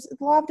 because there's the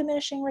law of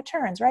diminishing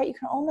returns, right? You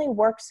can only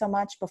work so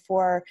much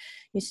before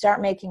you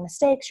start making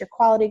mistakes, your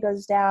quality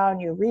goes down,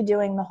 you're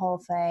redoing the whole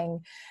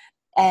thing.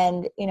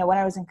 And, when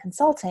I was in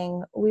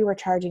consulting, we were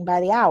charging by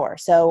the hour.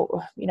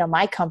 So,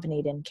 my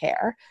company didn't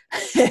care.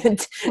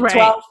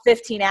 12,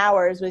 15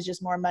 hours was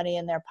just more money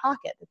in their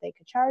pocket that they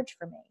could charge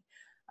for me.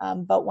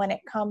 But when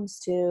it comes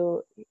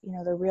to,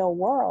 the real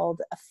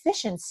world,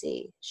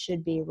 efficiency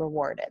should be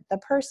rewarded. The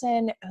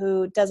person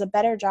who does a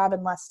better job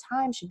in less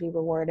time should be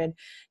rewarded,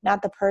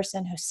 not the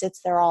person who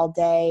sits there all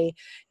day,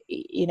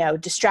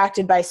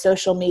 distracted by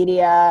social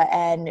media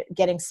and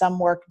getting some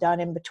work done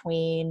in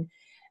between.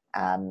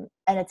 And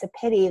it's a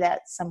pity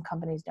that some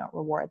companies don't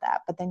reward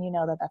that, but then you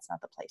know that that's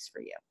not the place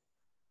for you.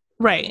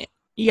 Right.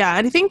 Yeah.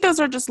 And I think those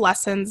are just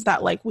lessons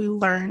that like we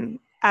learn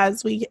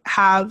as we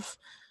have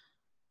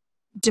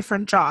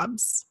different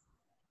jobs.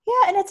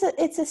 Yeah, and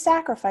it's a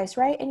sacrifice,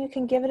 right? And you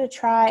can give it a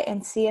try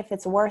and see if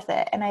it's worth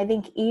it. And I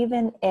think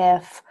even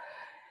if,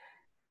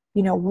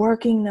 you know,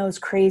 working those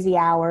crazy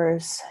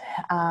hours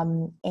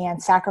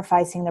and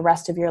sacrificing the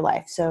rest of your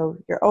life, so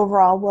your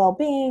overall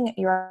well-being,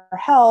 your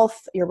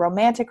health, your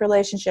romantic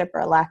relationship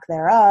or lack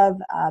thereof,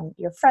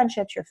 your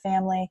friendships, your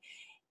family,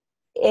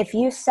 if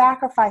you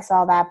sacrifice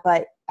all that,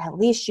 but at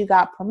least you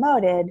got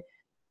promoted,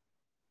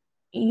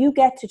 you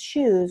get to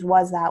choose,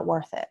 was that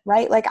worth it,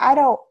 right? Like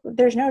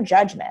there's no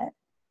judgment.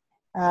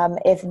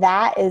 If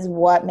that is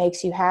what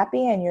makes you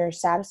happy and you're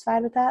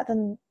satisfied with that,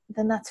 then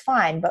that's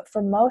fine. But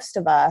for most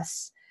of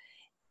us,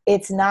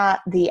 it's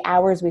not the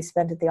hours we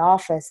spent at the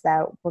office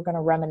that we're going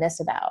to reminisce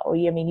about.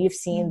 I mean, you've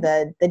seen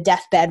the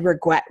deathbed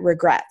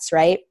regrets,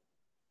 right?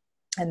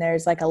 And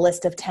there's like a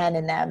list of 10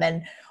 in them.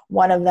 And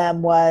one of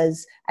them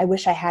was, I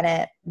wish I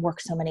hadn't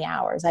worked so many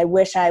hours. I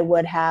wish I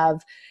would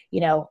have,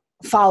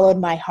 followed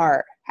my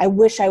heart. I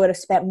wish I would have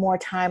spent more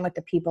time with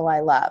the people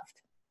I loved.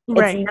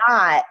 Right. It's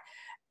not,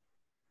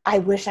 I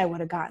wish I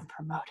would have gotten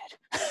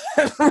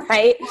promoted.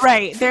 Right?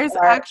 Right. There's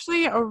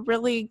actually a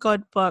really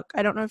good book.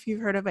 I don't know if you've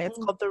heard of it. It's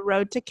called The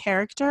Road to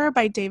Character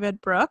by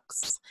David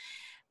Brooks.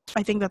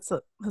 I think that's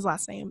his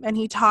last name. And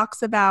he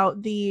talks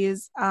about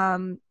these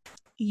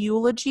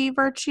eulogy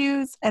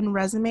virtues and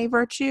resume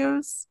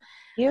virtues.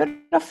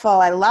 Beautiful.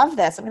 I love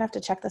this. I'm going to have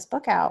to check this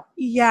book out.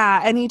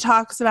 Yeah. And he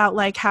talks about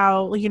like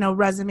how,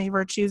 resume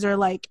virtues are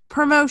like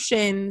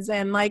promotions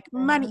and like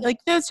money, like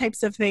those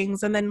types of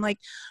things. And then like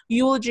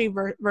eulogy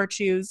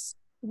virtues,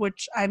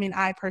 which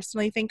I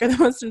personally think are the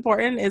most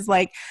important, is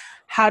like,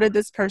 how did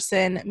this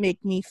person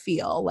make me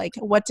feel? Like,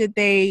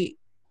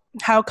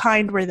 how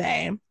kind were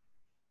they?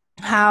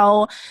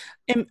 How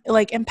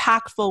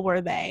impactful were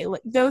they,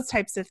 like those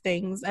types of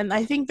things. And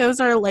I think those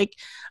are like,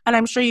 and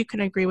I'm sure you can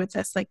agree with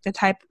this, like the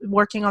type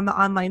working on the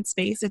online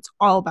space, it's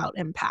all about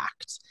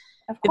impact.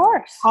 Of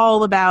course. It's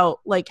all about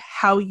like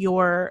how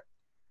you're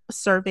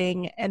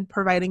serving and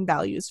providing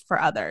values for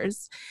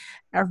others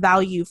or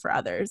value for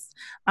others,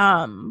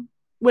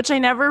 which I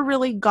never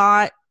really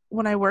got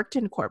when I worked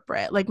in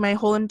corporate. Like my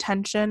whole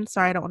intention,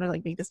 sorry, I don't want to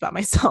like make this about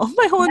myself.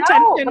 My whole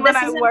intention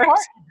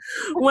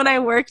when I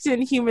worked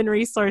in human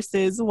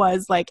resources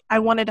was like, I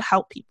wanted to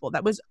help people.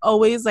 That was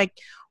always like,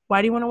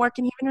 why do you want to work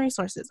in human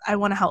resources? I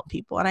want to help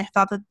people. And I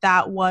thought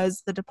that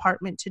was the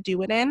department to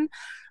do it in,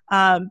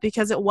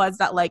 because it was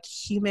that like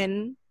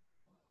human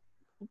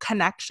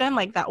connection,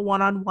 like that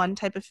one-on-one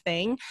type of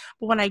thing.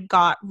 But when I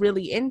got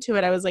really into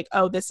it, I was like,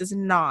 oh, this is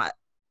not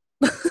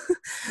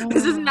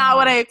this is not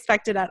what I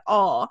expected at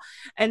all.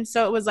 And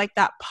so it was like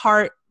that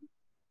part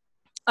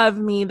of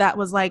me that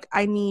was like,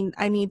 I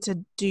need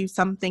to do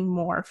something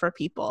more for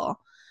people.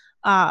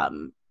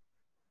 And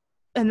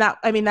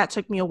that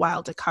took me a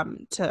while to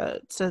come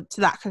to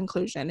that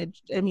conclusion.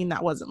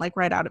 That wasn't like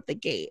right out of the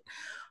gate.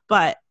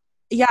 But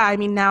yeah,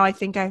 now I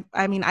think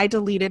I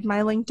deleted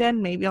my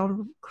LinkedIn. Maybe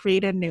I'll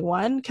create a new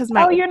one because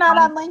you're not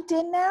on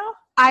LinkedIn now?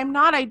 I'm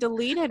not. I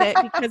deleted it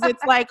because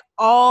it's like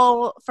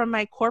all from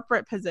my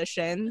corporate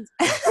positions.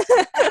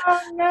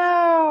 Oh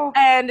no.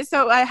 And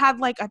so I had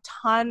like a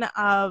ton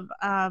of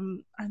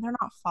and they're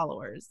not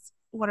followers.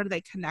 What are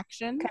they?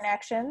 Connections?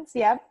 Connections,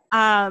 yep.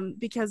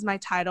 Because my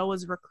title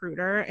was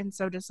recruiter, and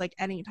so just like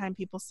anytime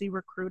people see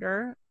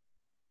recruiter,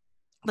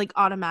 like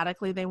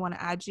automatically they want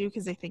to add you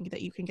because they think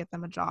that you can get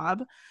them a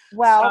job.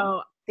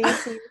 Well, these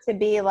seem to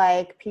be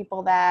like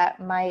people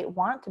that might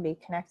want to be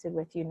connected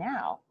with you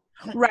now.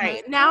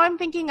 Right. Now I'm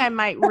thinking I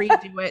might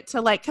redo it to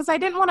like, because I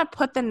didn't want to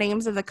put the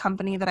names of the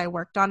company that I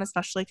worked on,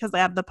 especially because I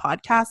have the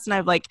podcast and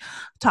I've like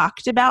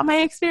talked about my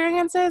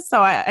experiences.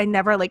 So I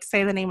never like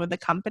say the name of the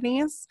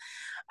companies.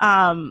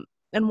 And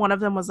one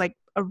of them was like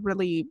a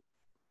really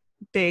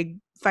big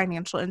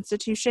financial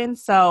institution.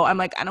 So I'm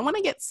like, I don't want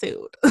to get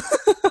sued.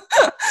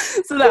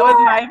 So that was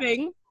my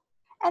thing.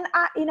 And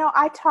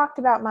I talked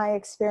about my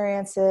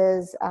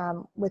experiences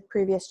with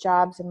previous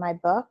jobs in my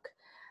book.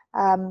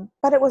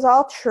 But it was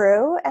all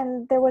true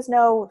and there was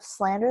no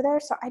slander there.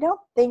 So I don't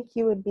think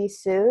you would be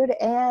sued.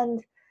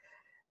 And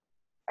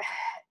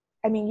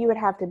you would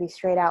have to be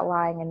straight out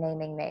lying and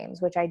naming names,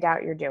 which I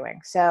doubt you're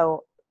doing.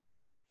 So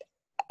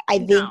I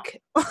think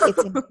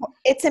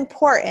it's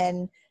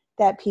important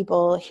that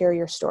people hear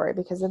your story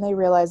because then they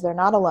realize they're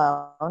not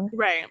alone.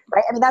 Right.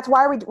 Right. That's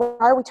why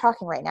are we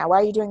talking right now? Why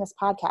are you doing this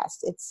podcast?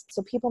 It's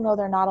so people know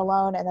they're not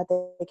alone and that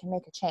they can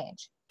make a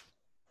change.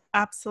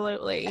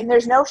 Absolutely. And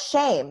there's no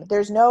shame.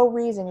 There's no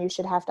reason you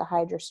should have to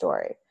hide your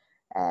story.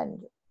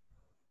 And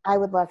I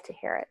would love to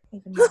hear it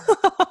even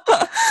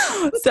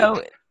more.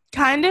 So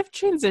kind of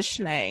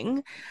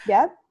transitioning.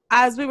 Yep.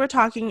 As we're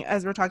talking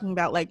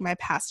about like my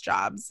past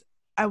jobs,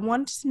 I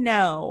want to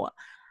know,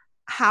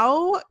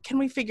 how can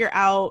we figure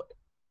out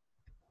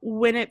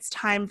when it's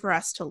time for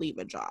us to leave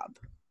a job?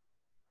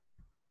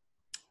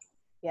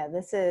 Yeah,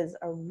 this is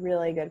a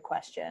really good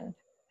question.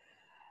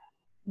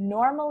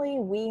 Normally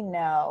we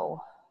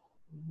know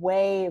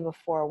way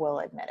before we'll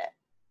admit it.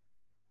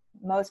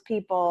 Most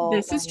people,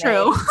 This is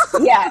true.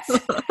 yes,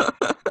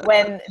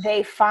 when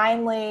they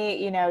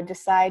finally,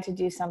 decide to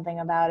do something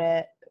about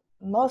it,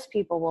 most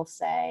people will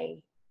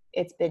say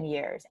it's been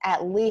years.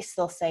 At least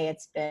they'll say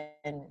it's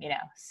been,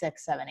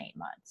 6, 7, 8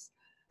 months.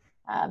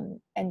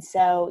 And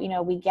so,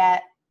 we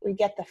get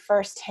the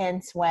first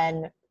hints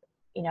when,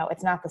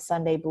 it's not the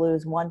Sunday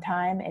blues one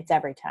time, it's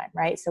every time,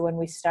 right? So when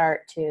we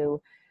start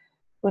to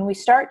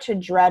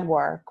dread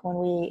work, when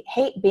we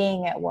hate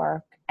being at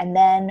work, and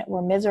then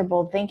we're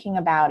miserable thinking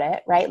about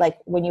it, right? Like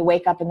when you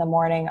wake up in the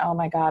morning, oh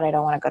my God, I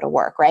don't want to go to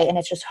work, right? And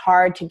it's just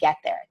hard to get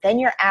there. Then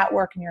you're at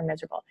work and you're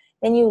miserable.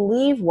 Then you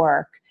leave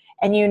work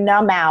and you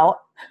numb out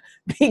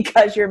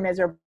because you're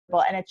miserable.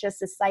 And it's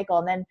just a cycle.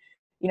 And then,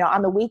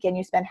 on the weekend,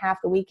 you spend half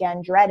the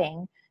weekend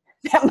dreading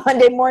that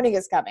Monday morning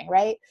is coming,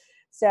 right?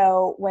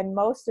 So when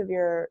most of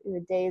your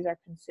days are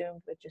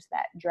consumed with just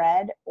that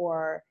dread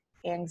or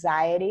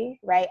anxiety,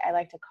 right? I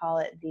like to call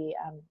it the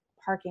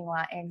parking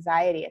lot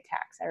anxiety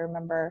attacks. I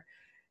remember,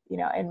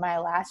 in my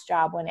last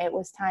job, when it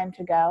was time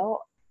to go,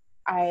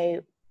 I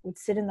would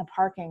sit in the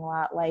parking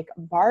lot, like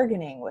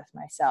bargaining with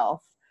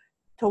myself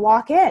to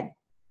walk in.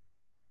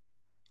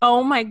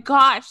 Oh my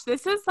gosh,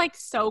 this is like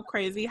so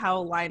crazy how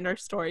aligned our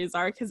stories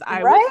are because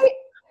Right?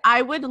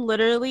 I would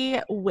literally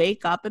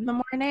wake up in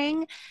the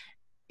morning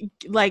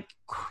like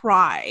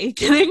cry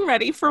getting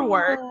ready for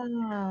work.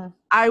 Mm.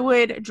 I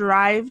would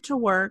drive to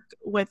work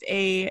with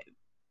a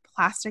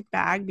plastic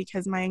bag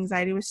because my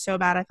anxiety was so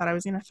bad I thought I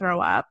was going to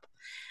throw up.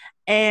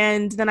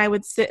 And then I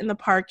would sit in the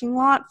parking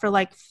lot for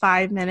like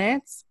 5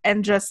 minutes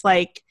and just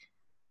like,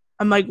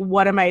 I'm like,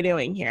 what am I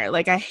doing here?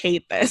 Like, I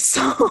hate this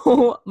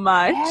so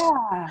much.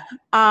 Yeah.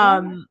 Yeah.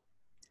 Um,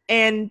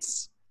 and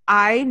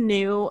I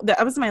knew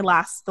that was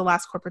the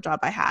last corporate job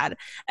I had.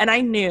 And I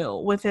knew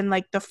within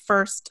like the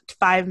first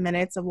 5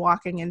 minutes of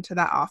walking into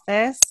that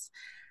office,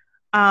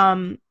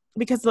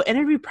 because the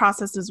interview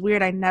process is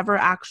weird. I never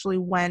actually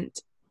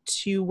went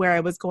to where I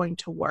was going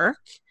to work.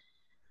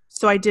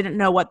 So I didn't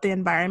know what the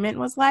environment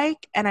was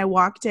like. And I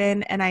walked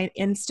in and I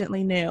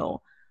instantly knew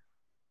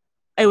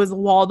it was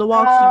wall to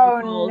wall Oh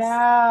cubicles.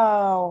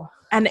 no.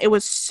 And it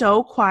was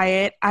so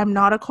quiet. I'm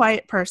not a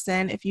quiet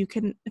person. If you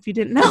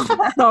didn't know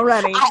that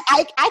already.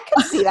 I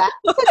could see that.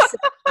 I could see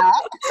that.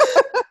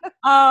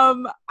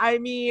 I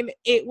mean,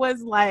 it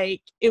was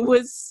like it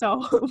was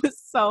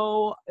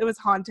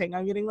haunting.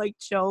 I'm getting like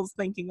chills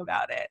thinking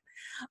about it.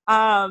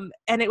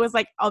 And it was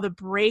like all the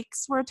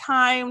breaks were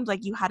timed,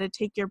 like you had to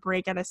take your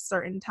break at a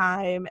certain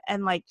time,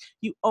 and like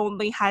you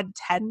only had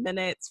 10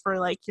 minutes for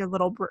like your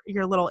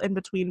little in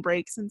between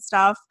breaks and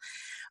stuff.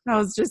 And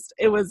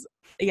it was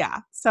yeah.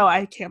 So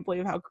I can't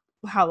believe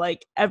how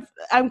like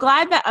I'm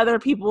glad that other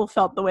people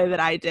felt the way that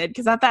I did,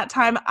 because at that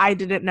time I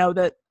didn't know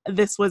that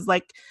this was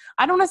like,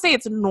 I don't want to say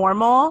it's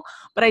normal,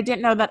 but I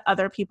didn't know that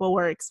other people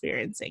were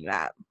experiencing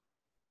that.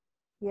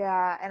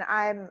 Yeah,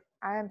 and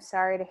I'm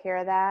sorry to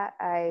hear that.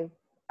 I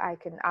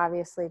can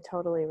obviously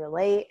totally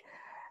relate.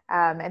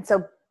 And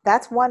so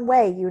that's one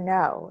way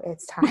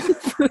it's time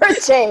for a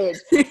change.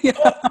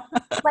 Yeah.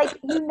 Like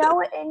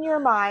it in your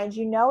mind,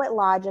 it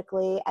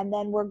logically, and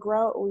then we're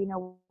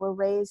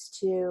raised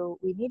to,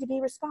 we need to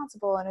be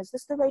responsible, and is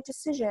this the right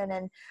decision,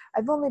 and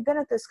I've only been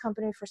at this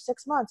company for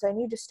 6 months, I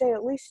need to stay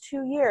at least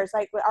 2 years.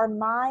 Like our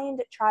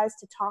mind tries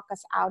to talk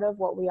us out of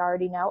what we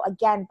already know,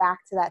 again back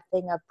to that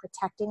thing of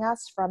protecting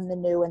us from the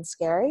new and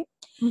scary.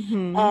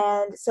 Mm-hmm.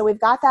 And so we've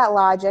got that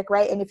logic,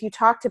 right? And if you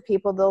talk to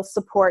people, they'll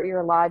support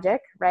your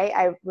logic, right?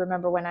 I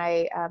remember when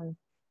I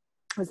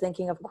was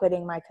thinking of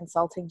quitting my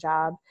consulting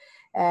job,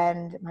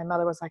 and my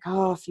mother was like,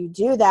 oh, if you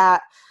do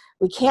that,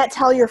 we can't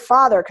tell your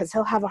father because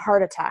he'll have a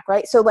heart attack,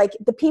 right? So like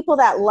the people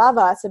that love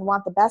us and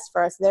want the best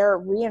for us, they're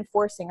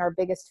reinforcing our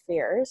biggest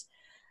fears.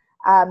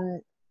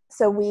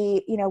 So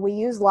we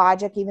use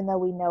logic even though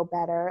we know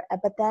better,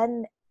 but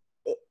then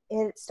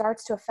it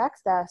starts to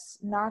affect us,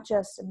 not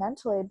just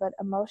mentally, but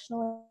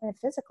emotionally and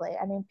physically.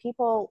 I mean,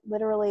 people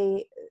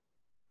literally,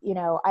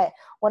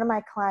 one of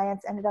my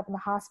clients ended up in the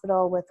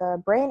hospital with a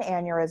brain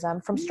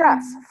aneurysm from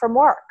stress from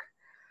work.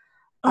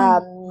 Oh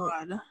Um,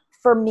 God.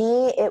 for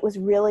me, it was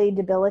really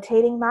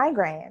debilitating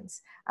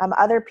migraines.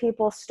 Other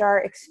people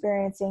start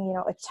experiencing,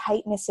 a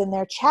tightness in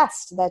their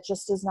chest that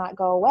just does not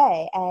go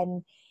away.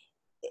 And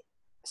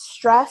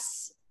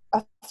stress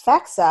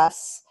affects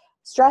us,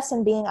 stress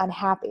and being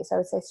unhappy. So I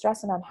would say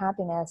stress and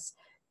unhappiness.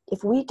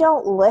 If we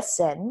don't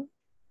listen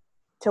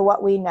to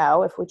what we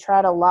know, if we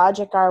try to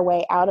logic our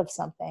way out of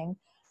something,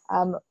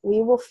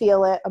 we will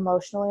feel it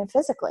emotionally and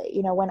physically.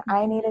 When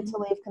I needed to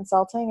leave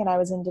consulting and I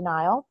was in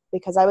denial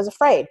because I was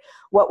afraid,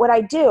 what would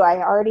I do? I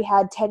already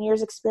had 10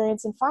 years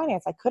experience in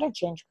finance. I couldn't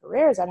change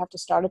careers. I'd have to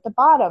start at the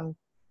bottom.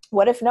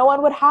 What if no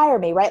one would hire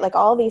me, right? Like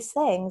all these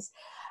things.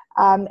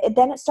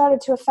 Then it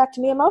started to affect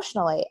me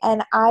emotionally.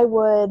 And I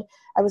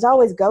was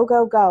always go,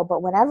 go, go.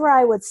 But whenever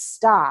I would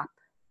stop,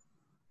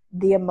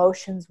 the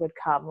emotions would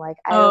come. Like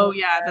I Oh remember,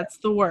 yeah, that's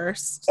the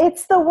worst.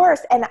 it's the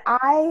worst. And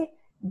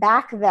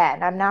back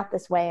then, I'm not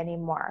this way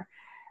anymore.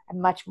 I'm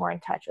much more in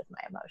touch with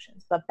my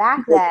emotions. But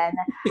back then,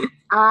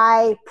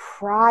 I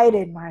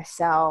prided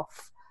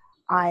myself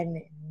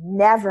on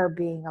never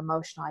being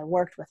emotional. I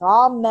worked with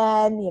all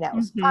men, you know, it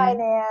was Mm-hmm.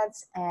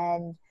 finance,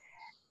 and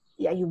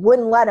yeah, you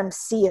wouldn't let them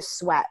see a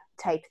sweat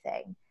type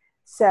thing.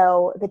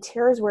 So the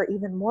tears were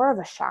even more of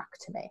a shock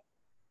to me.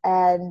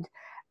 And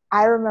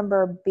I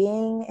remember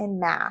being in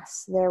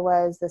Mass. There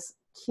was this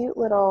cute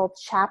little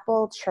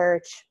chapel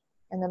church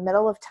in the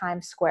middle of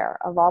Times Square,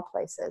 of all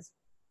places.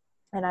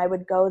 And I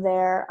would go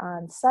there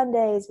on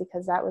Sundays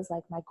because that was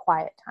like my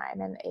quiet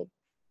time and it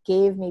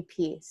gave me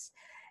peace.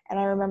 And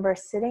I remember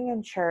sitting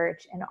in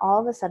church and all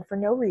of a sudden, for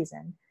no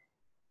reason,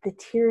 the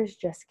tears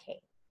just came.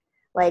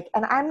 Like,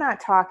 and I'm not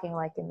talking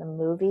like in the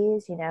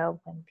movies, you know,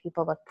 when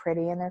people look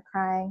pretty and they're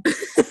crying.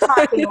 I'm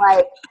talking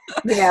like,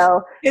 you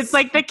know, It's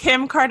like the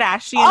Kim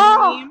Kardashian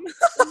oh, meme.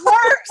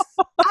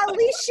 worse. At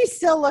least she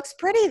still looks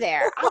pretty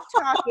there. I'm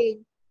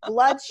talking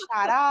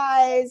bloodshot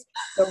eyes,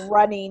 the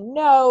runny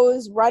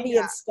nose, ruddy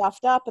and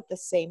stuffed up at the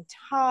same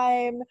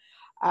time,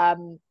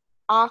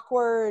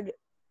 awkward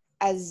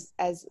as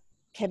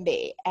can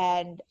be.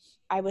 And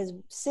I was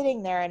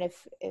sitting there, and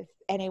if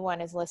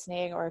anyone is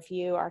listening, or if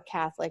you are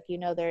Catholic, you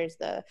know there's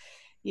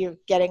you're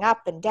getting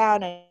up and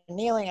down and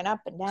kneeling and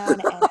up and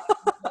down, and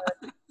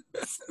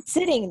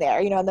sitting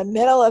there, you know, in the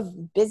middle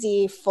of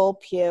busy full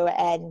pew,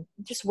 and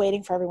just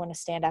waiting for everyone to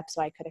stand up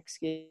so I could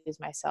excuse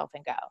myself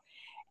and go.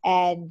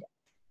 And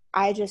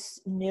I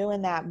just knew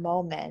in that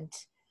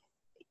moment,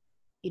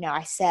 you know,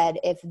 I said,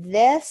 if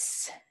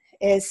this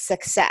is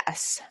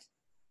success,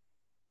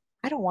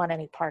 I don't want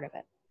any part of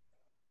it.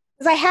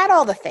 Because I had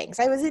all the things.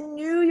 I was in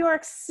New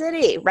York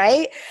City,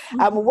 right?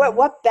 Mm-hmm.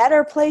 What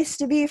better place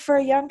to be for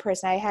a young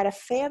person? I had a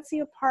fancy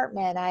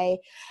apartment. I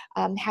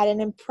had an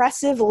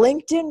impressive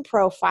LinkedIn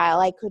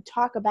profile. I could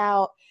talk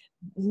about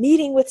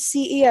meeting with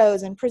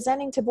CEOs and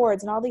presenting to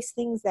boards and all these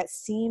things that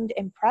seemed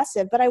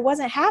impressive, but I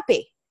wasn't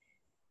happy.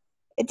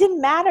 It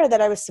didn't matter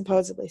that I was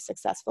supposedly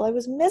successful. I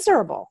was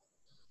miserable.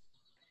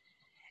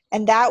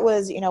 And that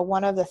was, you know,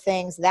 one of the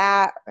things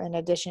that, in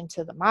addition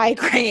to the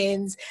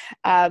migraines,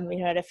 you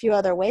know, and a few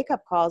other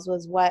wake-up calls,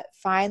 was what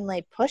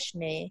finally pushed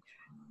me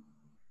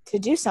to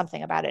do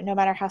something about it, no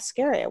matter how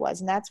scary it was.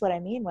 And that's what I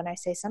mean when I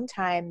say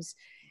sometimes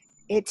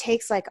it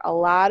takes like a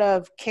lot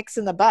of kicks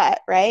in the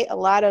butt, right? A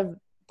lot of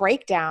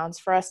breakdowns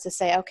for us to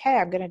say, okay,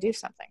 I'm going to do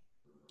something.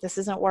 This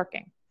isn't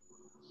working.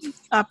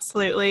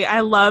 Absolutely. I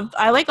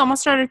like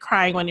almost started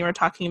crying when you were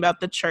talking about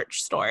the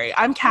church story.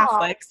 I'm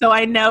Catholic, so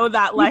I know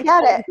that You like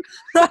get it.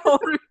 that whole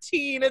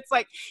routine. It's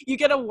like you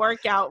get a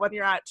workout when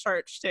you're at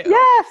church too.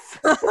 Yes.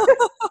 So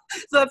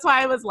that's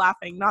why I was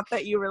laughing. Not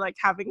that you were like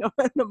having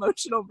an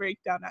emotional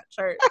breakdown at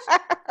church.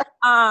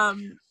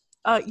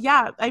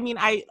 Yeah, I mean,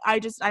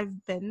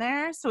 I've been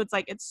there, so it's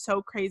like it's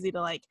so crazy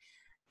to like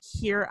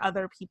hear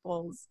other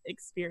people's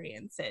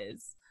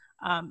experiences.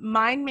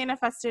 Mine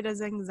manifested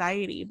as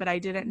anxiety, but I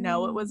didn't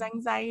know it was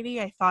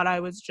anxiety. I thought I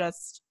was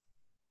just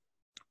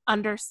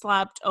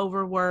underslept,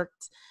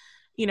 overworked.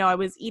 You know, I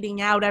was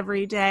eating out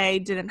every day,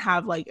 didn't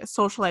have like a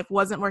social life,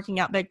 wasn't working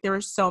out. Like there were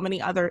so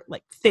many other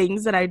like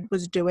things that I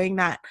was doing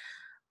that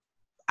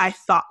I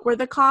thought were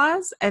the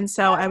cause. And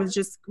so I was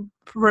just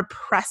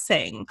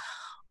repressing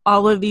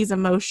all of these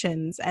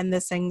emotions and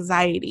this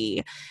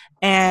anxiety.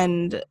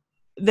 And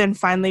then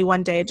finally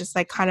one day, just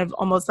like kind of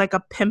almost like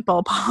a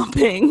pimple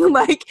popping,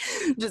 like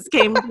just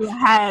came to a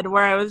head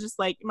where I was just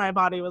like, my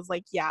body was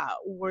like, yeah,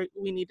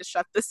 we need to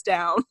shut this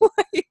down.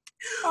 Like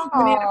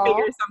we need to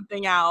figure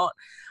something out.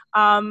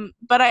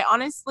 But I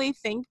honestly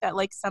think that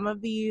like some of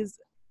these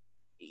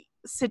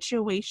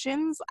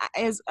situations,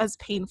 as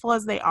painful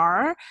as they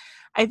are,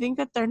 I think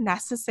that they're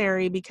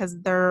necessary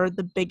because they're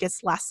the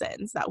biggest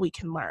lessons that we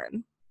can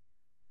learn.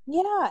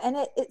 Yeah, and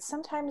it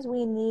sometimes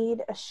we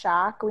need a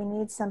shock. We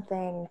need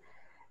something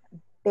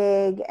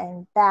big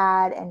and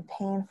bad and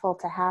painful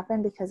to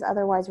happen, because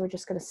otherwise we're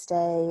just going to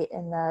stay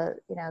in the,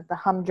 you know, the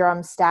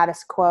humdrum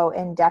status quo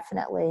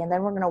indefinitely, and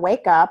then we're going to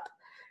wake up,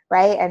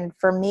 right? And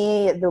for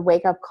me, the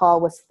wake up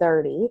call was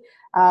 30,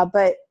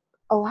 but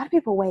a lot of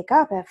people wake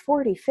up at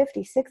 40,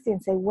 50, 60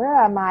 and say, where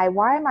am I?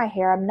 Why am I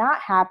here? I'm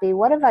not happy.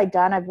 What have I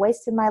done? I've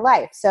wasted my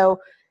life. So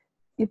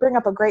you bring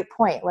up a great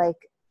point. Like,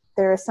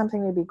 there is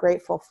something to be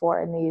grateful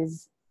for in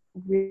these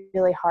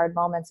really hard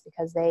moments,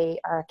 because they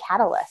are a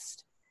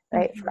catalyst,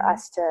 right? Mm-hmm. For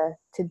us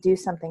to do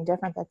something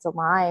different that's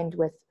aligned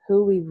with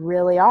who we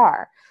really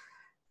are.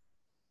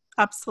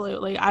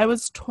 Absolutely. I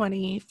was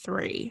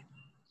 23.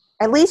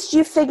 At least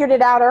you figured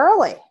it out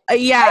early.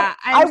 Yeah.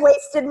 I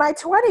wasted my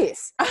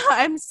 20s.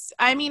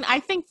 I mean, I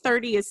think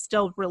 30 is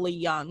still really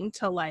young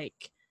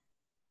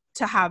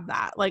to have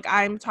that. Like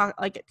I'm talking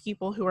like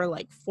people who are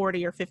like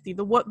 40 or 50.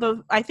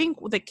 I think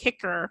the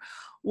kicker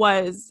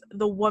was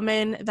the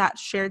woman that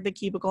shared the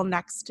cubicle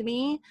next to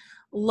me.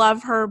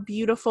 Love her,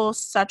 beautiful,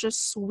 such a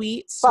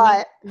sweet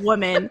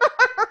woman.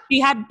 She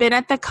had been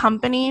at the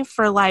company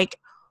for like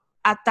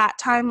at that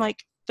time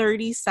like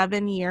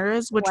 37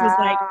 years, which was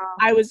like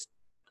I was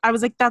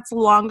like, that's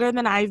longer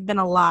than I've been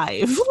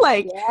alive.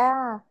 Like,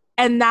 yeah.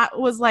 And that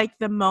was like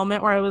the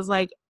moment where I was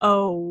like,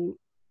 oh,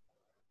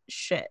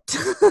 shit.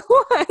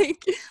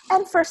 Like,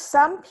 and for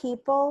some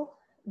people,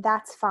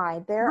 that's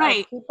fine. There are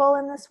right. people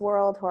in this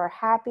world who are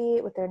happy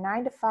with their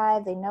 9 to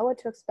 5. They know what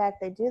to expect.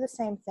 They do the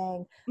same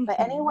thing. But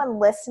Mhm. anyone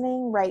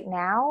listening right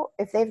now,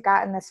 if they've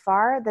gotten this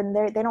far, then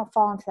they don't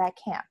fall into that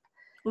camp,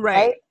 Right.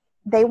 right?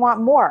 They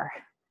want more.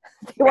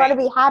 They want Right.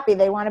 to be happy.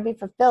 They want to be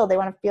fulfilled. They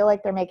want to feel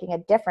like they're making a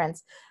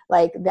difference.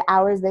 Like the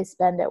hours they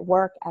spend at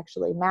work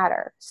actually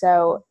matter.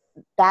 So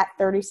that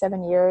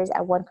 37 years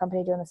at one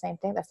company doing the same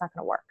thing, that's not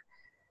going to work.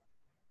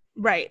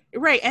 Right,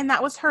 right. And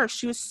that was her.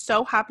 She was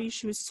so happy.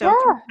 She was so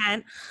Yeah.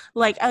 content.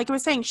 Like I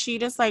was saying, she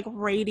just like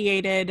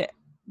radiated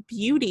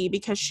beauty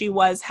because she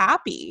was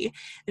happy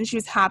and she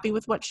was happy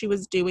with what she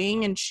was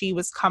doing and she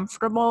was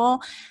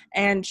comfortable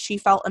and she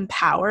felt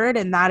empowered.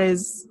 And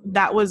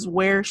that was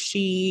where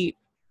she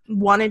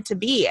wanted to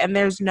be. And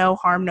there's no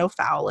harm, no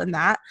foul in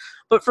that.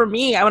 But for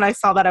me, when I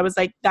saw that, I was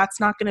like, that's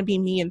not going to be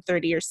me in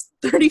 30 or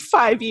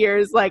 35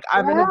 years. Like,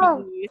 I'm going to Yeah.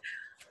 be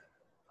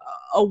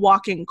a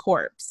walking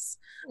corpse.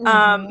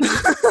 Um,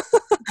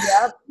 Mm-hmm.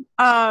 Yep.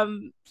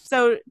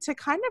 so to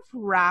kind of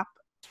wrap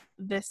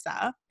this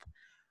up,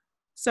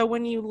 so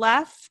when you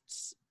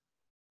left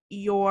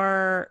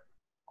your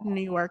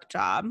New York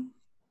job,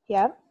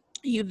 Yep.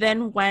 you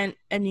then went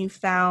and you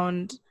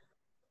found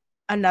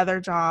another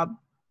job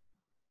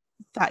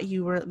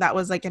that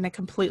was like in a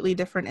completely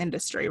different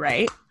industry,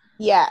 right?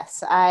 Yes,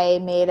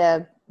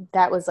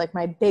 that was like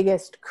my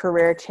biggest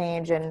career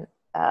change and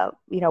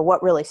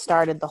what really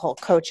started the whole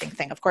coaching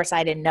thing. Of course,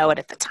 I didn't know it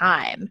at the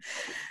time.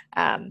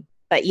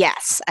 But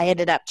yes, I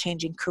ended up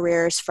changing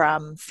careers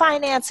from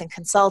finance and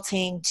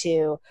consulting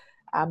to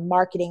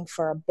marketing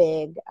for a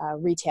big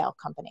retail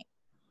company.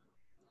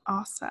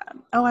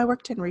 Awesome. Oh, I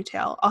worked in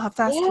retail. I'll have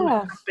to ask you what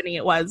Yeah. company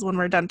it was when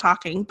we're done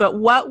talking. But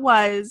what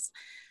was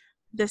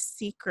the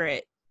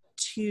secret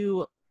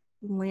to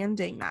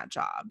landing that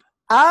job?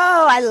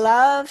 Oh, I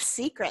love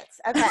secrets.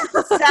 Okay.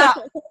 So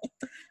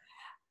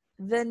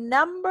the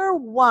number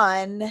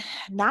one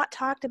not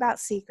talked about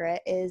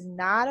secret is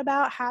not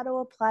about how to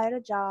apply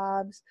to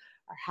jobs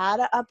or how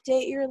to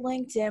update your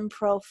LinkedIn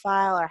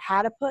profile or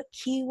how to put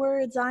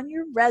keywords on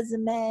your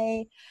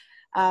resume,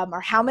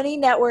 or how many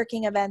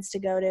networking events to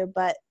go to.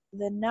 But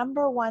the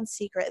number one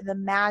secret, the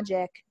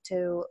magic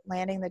to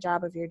landing the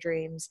job of your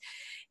dreams,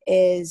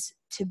 is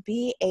to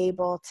be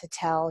able to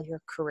tell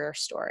your career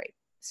story.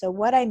 So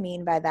what I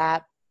mean by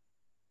that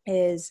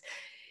is,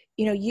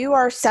 you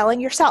are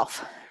selling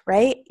yourself,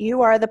 right?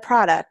 You are the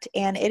product,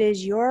 and it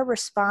is your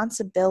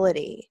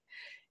responsibility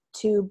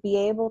to be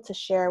able to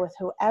share with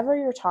whoever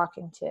you're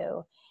talking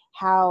to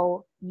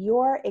how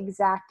your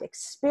exact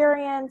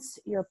experience,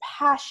 your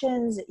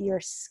passions, your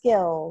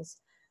skills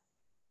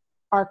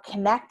are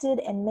connected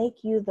and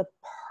make you the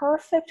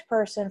perfect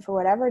person for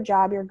whatever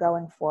job you're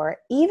going for,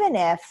 even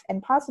if,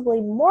 and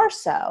possibly more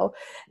so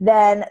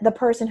than the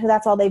person who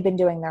that's all they've been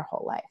doing their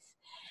whole life.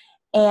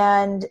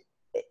 And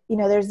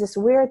there's this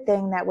weird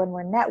thing that when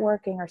we're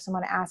networking or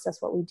someone asks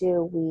us what we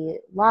do, we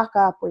lock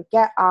up, we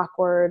get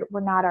awkward,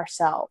 we're not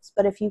ourselves.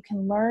 But if you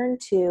can learn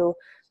to,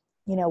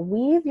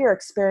 weave your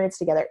experience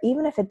together,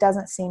 even if it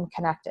doesn't seem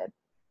connected,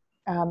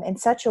 in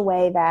such a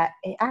way that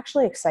it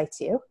actually excites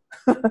you,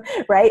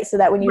 right? So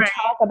that when you Right.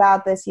 talk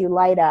about this, you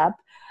light up,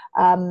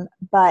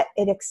 but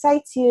it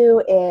excites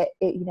you, it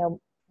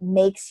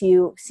makes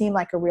you seem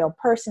like a real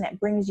person, it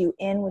brings you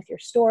in with your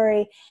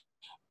story,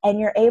 and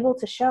you're able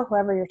to show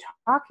whoever you're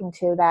talking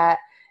to that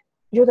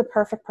you're the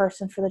perfect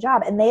person for the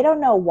job. And they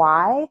don't know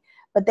why,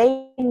 but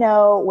they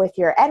know with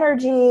your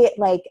energy,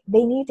 like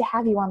they need to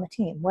have you on the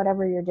team,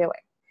 whatever you're doing.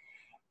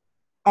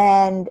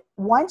 And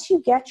once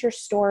you get your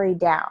story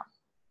down,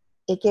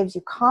 it gives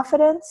you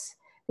confidence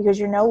because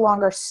you're no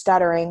longer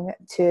stuttering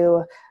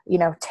to,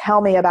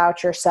 tell me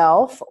about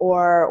yourself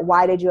or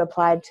why did you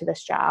apply to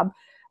this job.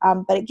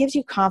 But it gives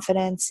you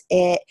confidence.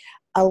 It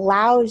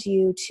allows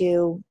you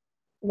to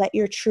let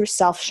your true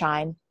self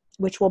shine,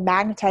 which will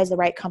magnetize the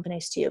right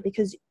companies to you,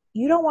 because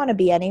you don't want to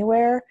be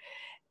anywhere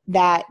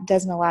that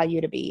doesn't allow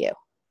you to be you.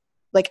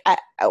 Like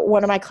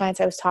one of my clients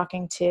I was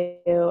talking to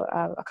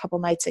a couple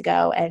nights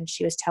ago, and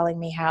she was telling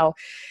me how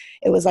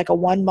it was like a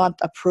 1-month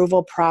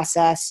approval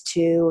process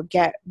to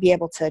be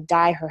able to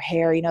dye her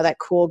hair, that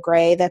cool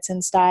gray that's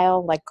in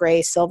style, like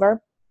gray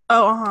silver.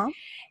 Oh, uh-huh.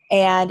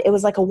 And it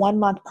was like a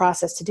 1-month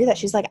process to do that.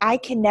 She's like, I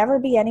can never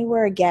be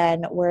anywhere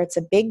again where it's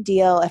a big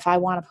deal if I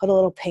want to put a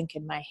little pink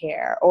in my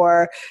hair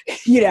or,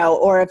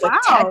 or if a Wow.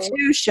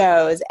 tattoo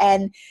shows.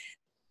 And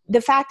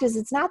the fact is,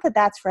 it's not that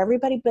that's for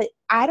everybody, but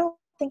I don't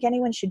think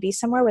anyone should be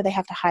somewhere where they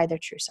have to hide their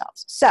true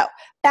selves. So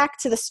back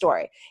to the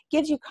story.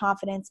 Gives you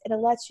confidence. It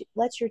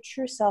lets your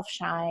true self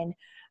shine.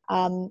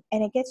 And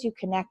it gets you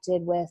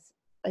connected with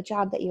a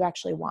job that you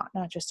actually want,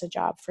 not just a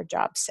job for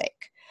job's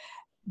sake.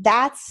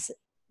 That's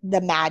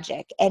the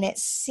magic. And it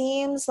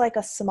seems like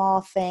a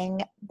small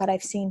thing, but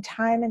I've seen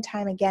time and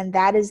time again,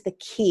 that is the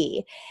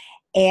key.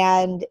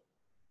 And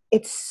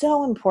it's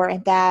so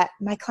important that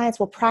my clients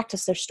will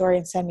practice their story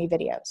and send me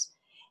videos.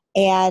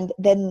 And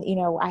then,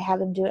 I have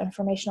them do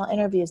informational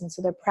interviews. And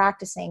so they're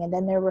practicing, and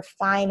then they're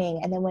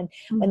refining. And then when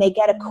they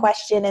get a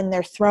question and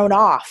they're thrown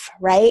off,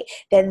 right,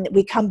 then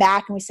we come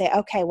back and we say,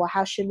 okay, well,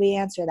 how should we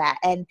answer that?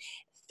 And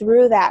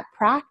through that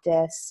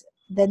practice,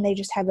 then they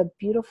just have a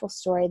beautiful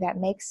story that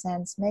makes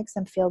sense, makes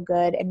them feel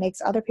good, and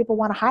makes other people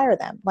want to hire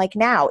them. Like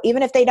now,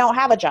 even if they don't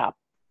have a job.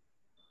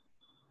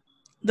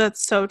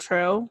 That's so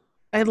true.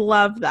 I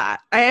love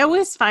that. I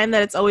always find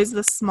that it's always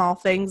the small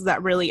things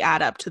that really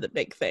add up to the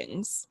big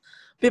things.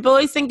 People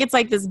always think it's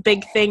like this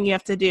big thing you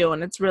have to do,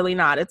 and it's really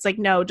not. It's like,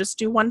 no, just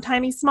do one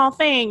tiny small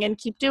thing and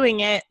keep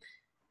doing it,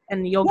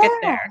 and you'll get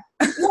there.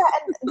 Yeah,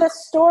 and the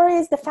story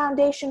is the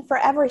foundation for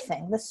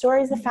everything. The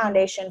story is the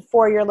foundation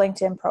for your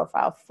LinkedIn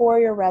profile, for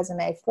your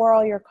resume, for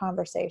all your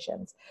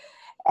conversations.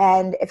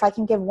 And if I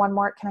can give one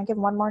more, can I give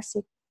one more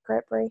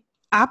secret, Brie?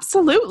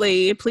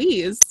 Absolutely,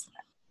 please.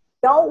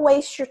 Don't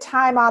waste your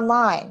time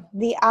online.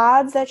 The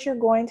odds that you're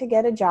going to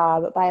get a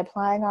job by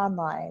applying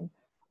online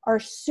are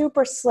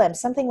super slim.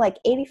 Something like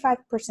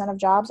 85% of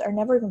jobs are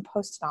never even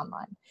posted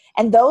online.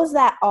 And those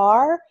that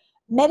are,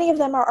 many of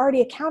them are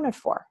already accounted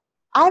for.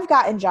 I've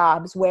gotten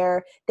jobs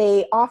where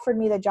they offered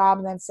me the job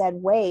and then said,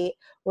 wait,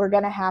 we're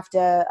going to have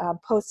to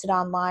post it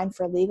online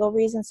for legal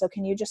reasons. So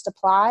can you just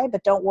apply?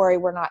 But don't worry,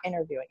 we're not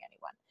interviewing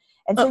anyone.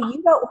 And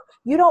so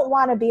you don't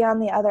want to be on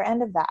the other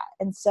end of that.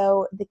 And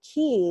so the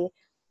key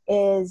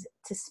is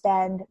to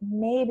spend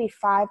maybe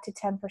 5 to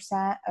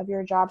 10% of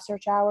your job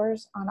search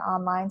hours on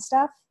online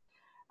stuff.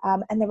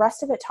 And the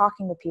rest of it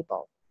talking to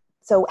people.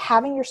 So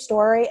having your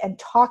story and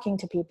talking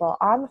to people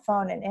on the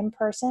phone and in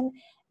person,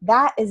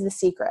 that is the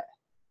secret.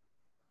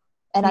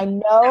 And I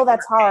know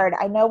that's hard.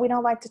 I know we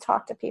don't like to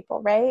talk to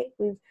people, right?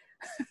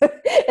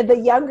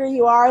 The younger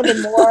you are,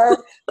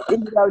 the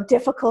more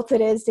difficult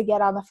it is to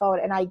get on the phone.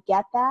 And I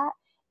get that.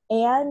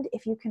 And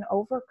if you can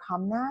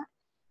overcome that,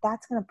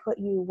 that's going to put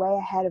you way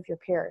ahead of your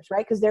peers,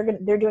 right? Because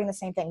they're doing the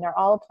same thing. They're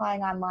all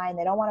applying online.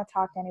 They don't want to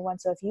talk to anyone.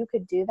 So if you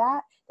could do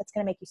that, that's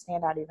going to make you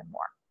stand out even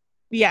more.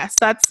 Yes,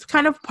 that's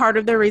kind of part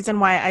of the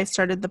reason why I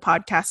started the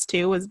podcast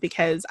too, was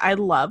because I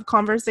love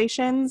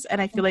conversations,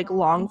 and I feel like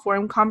long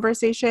form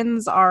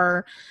conversations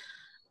are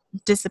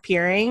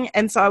disappearing.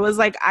 And so I was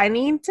like, I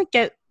need to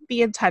get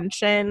the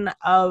attention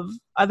of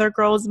other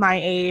girls my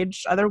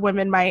age, other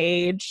women my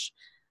age,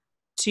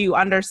 to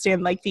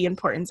understand like the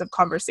importance of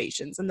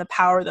conversations and the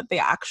power that they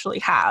actually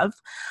have.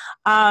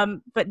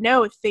 But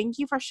no, thank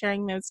you for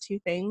sharing those two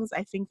things.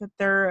 I think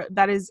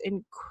that is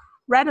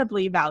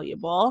incredibly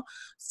valuable.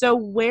 So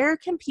where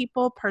can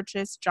people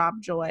purchase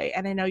JobJoy?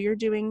 And I know you're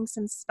doing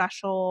some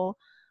special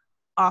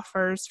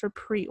offers for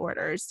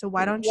pre-orders. So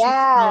why don't you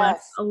tell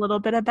us a little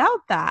bit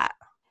about that?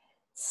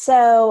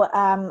 So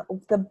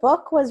the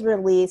book was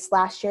released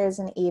last year as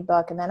an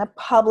ebook, and then a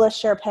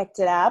publisher picked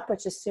it up,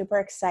 which is super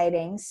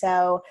exciting.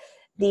 So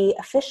the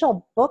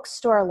official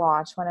bookstore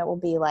launch, when it will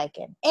be like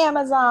in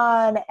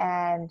Amazon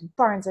and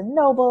Barnes and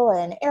Noble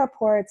and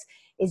airports,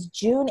 is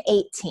June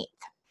 18th.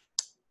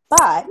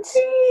 But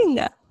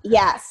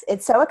yes,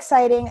 it's so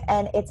exciting,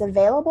 and it's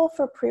available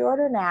for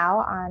pre-order now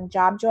on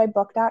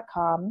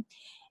jobjoybook.com.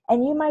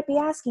 And you might be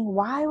asking,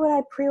 why would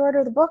I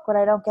pre-order the book when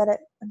I don't get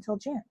it until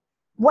June?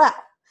 Well,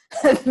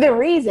 the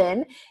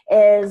reason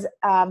is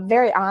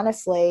very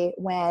honestly,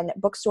 when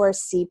bookstores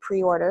see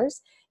pre-orders,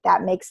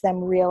 that makes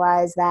them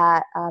realize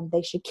that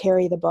they should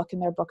carry the book in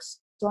their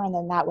bookstore, and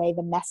then that way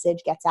the message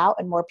gets out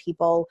and more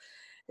people,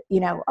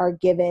 are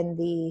given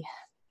the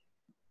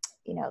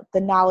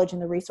knowledge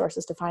and the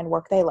resources to find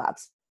work they love.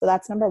 So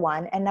that's number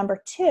one. And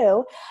number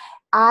two,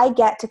 I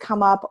get to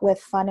come up with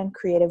fun and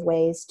creative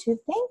ways to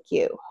thank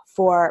you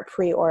for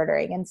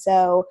pre-ordering. And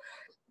so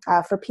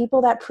for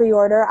people that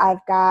pre-order,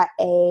 I've got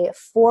a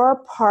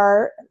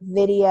 4-part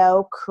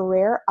video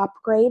career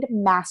upgrade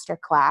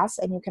masterclass,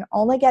 and you can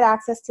only get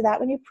access to that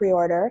when you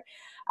pre-order.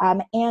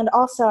 And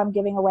also I'm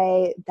giving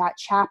away that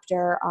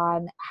chapter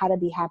on how to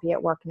be happy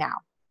at work now.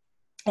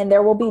 And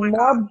there will be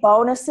more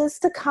bonuses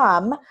to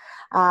come,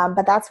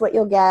 but that's what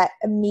you'll get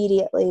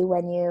immediately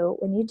when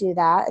you do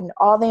that. And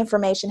all the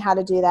information how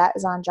to do that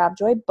is on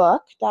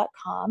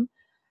jobjoybook.com.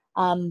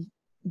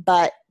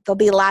 But there'll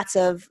be lots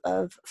of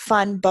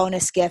fun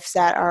bonus gifts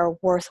that are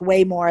worth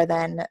way more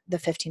than the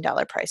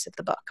 $15 price of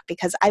the book,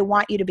 because I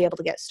want you to be able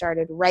to get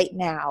started right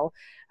now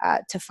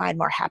to find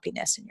more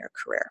happiness in your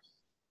career.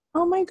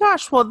 Oh my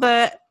gosh. Well,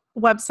 the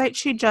website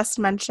she just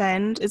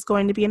mentioned is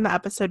going to be in the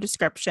episode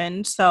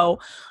description. So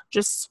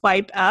just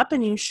swipe up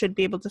and you should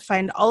be able to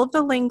find all of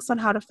the links on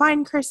how to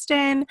find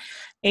Kristen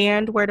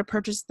and where to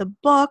purchase the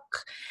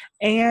book.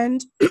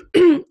 And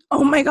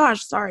oh my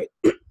gosh, sorry.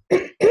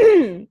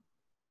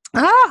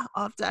 I'll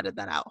have to edit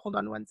that out. Hold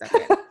on one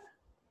second.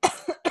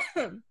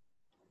 I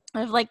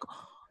have like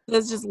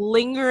this just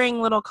lingering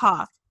little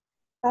cough.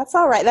 That's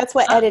all right. That's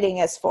what editing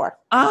is for.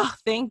 Oh,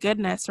 thank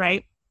goodness,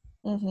 right?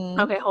 Mm-hmm.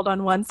 Okay, hold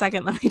on one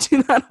second. Let me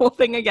do that whole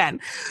thing again.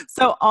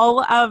 So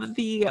all of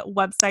the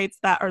websites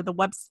that are hold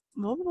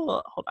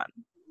on.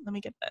 Let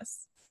me get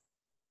this.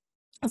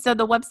 So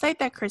the website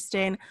that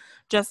Kristen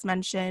just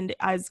mentioned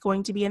is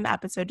going to be in the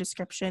episode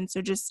description.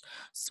 So just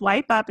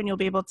swipe up and you'll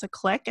be able to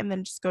click and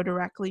then just go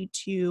directly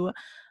to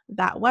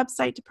that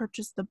website to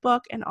purchase the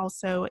book and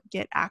also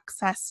get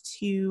access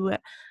to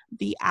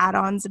the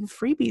add-ons and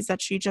freebies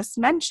that she just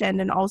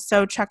mentioned, and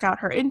also check out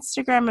her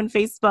Instagram and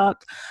Facebook.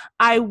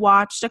 I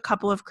watched a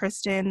couple of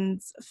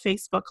Kristen's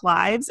Facebook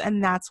lives,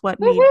 and that's what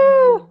made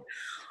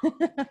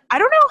I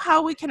don't know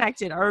how we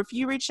connected, or if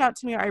you reached out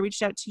to me or I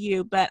reached out to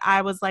you, but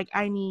I was like,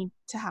 I need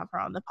to have her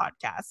on the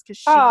podcast because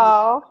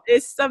she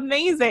is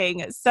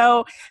amazing.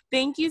 So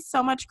thank you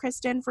so much,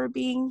 Kristen, for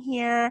being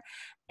here.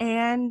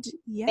 And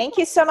yeah. Thank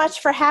you so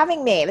much for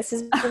having me. This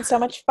has been so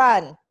much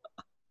fun.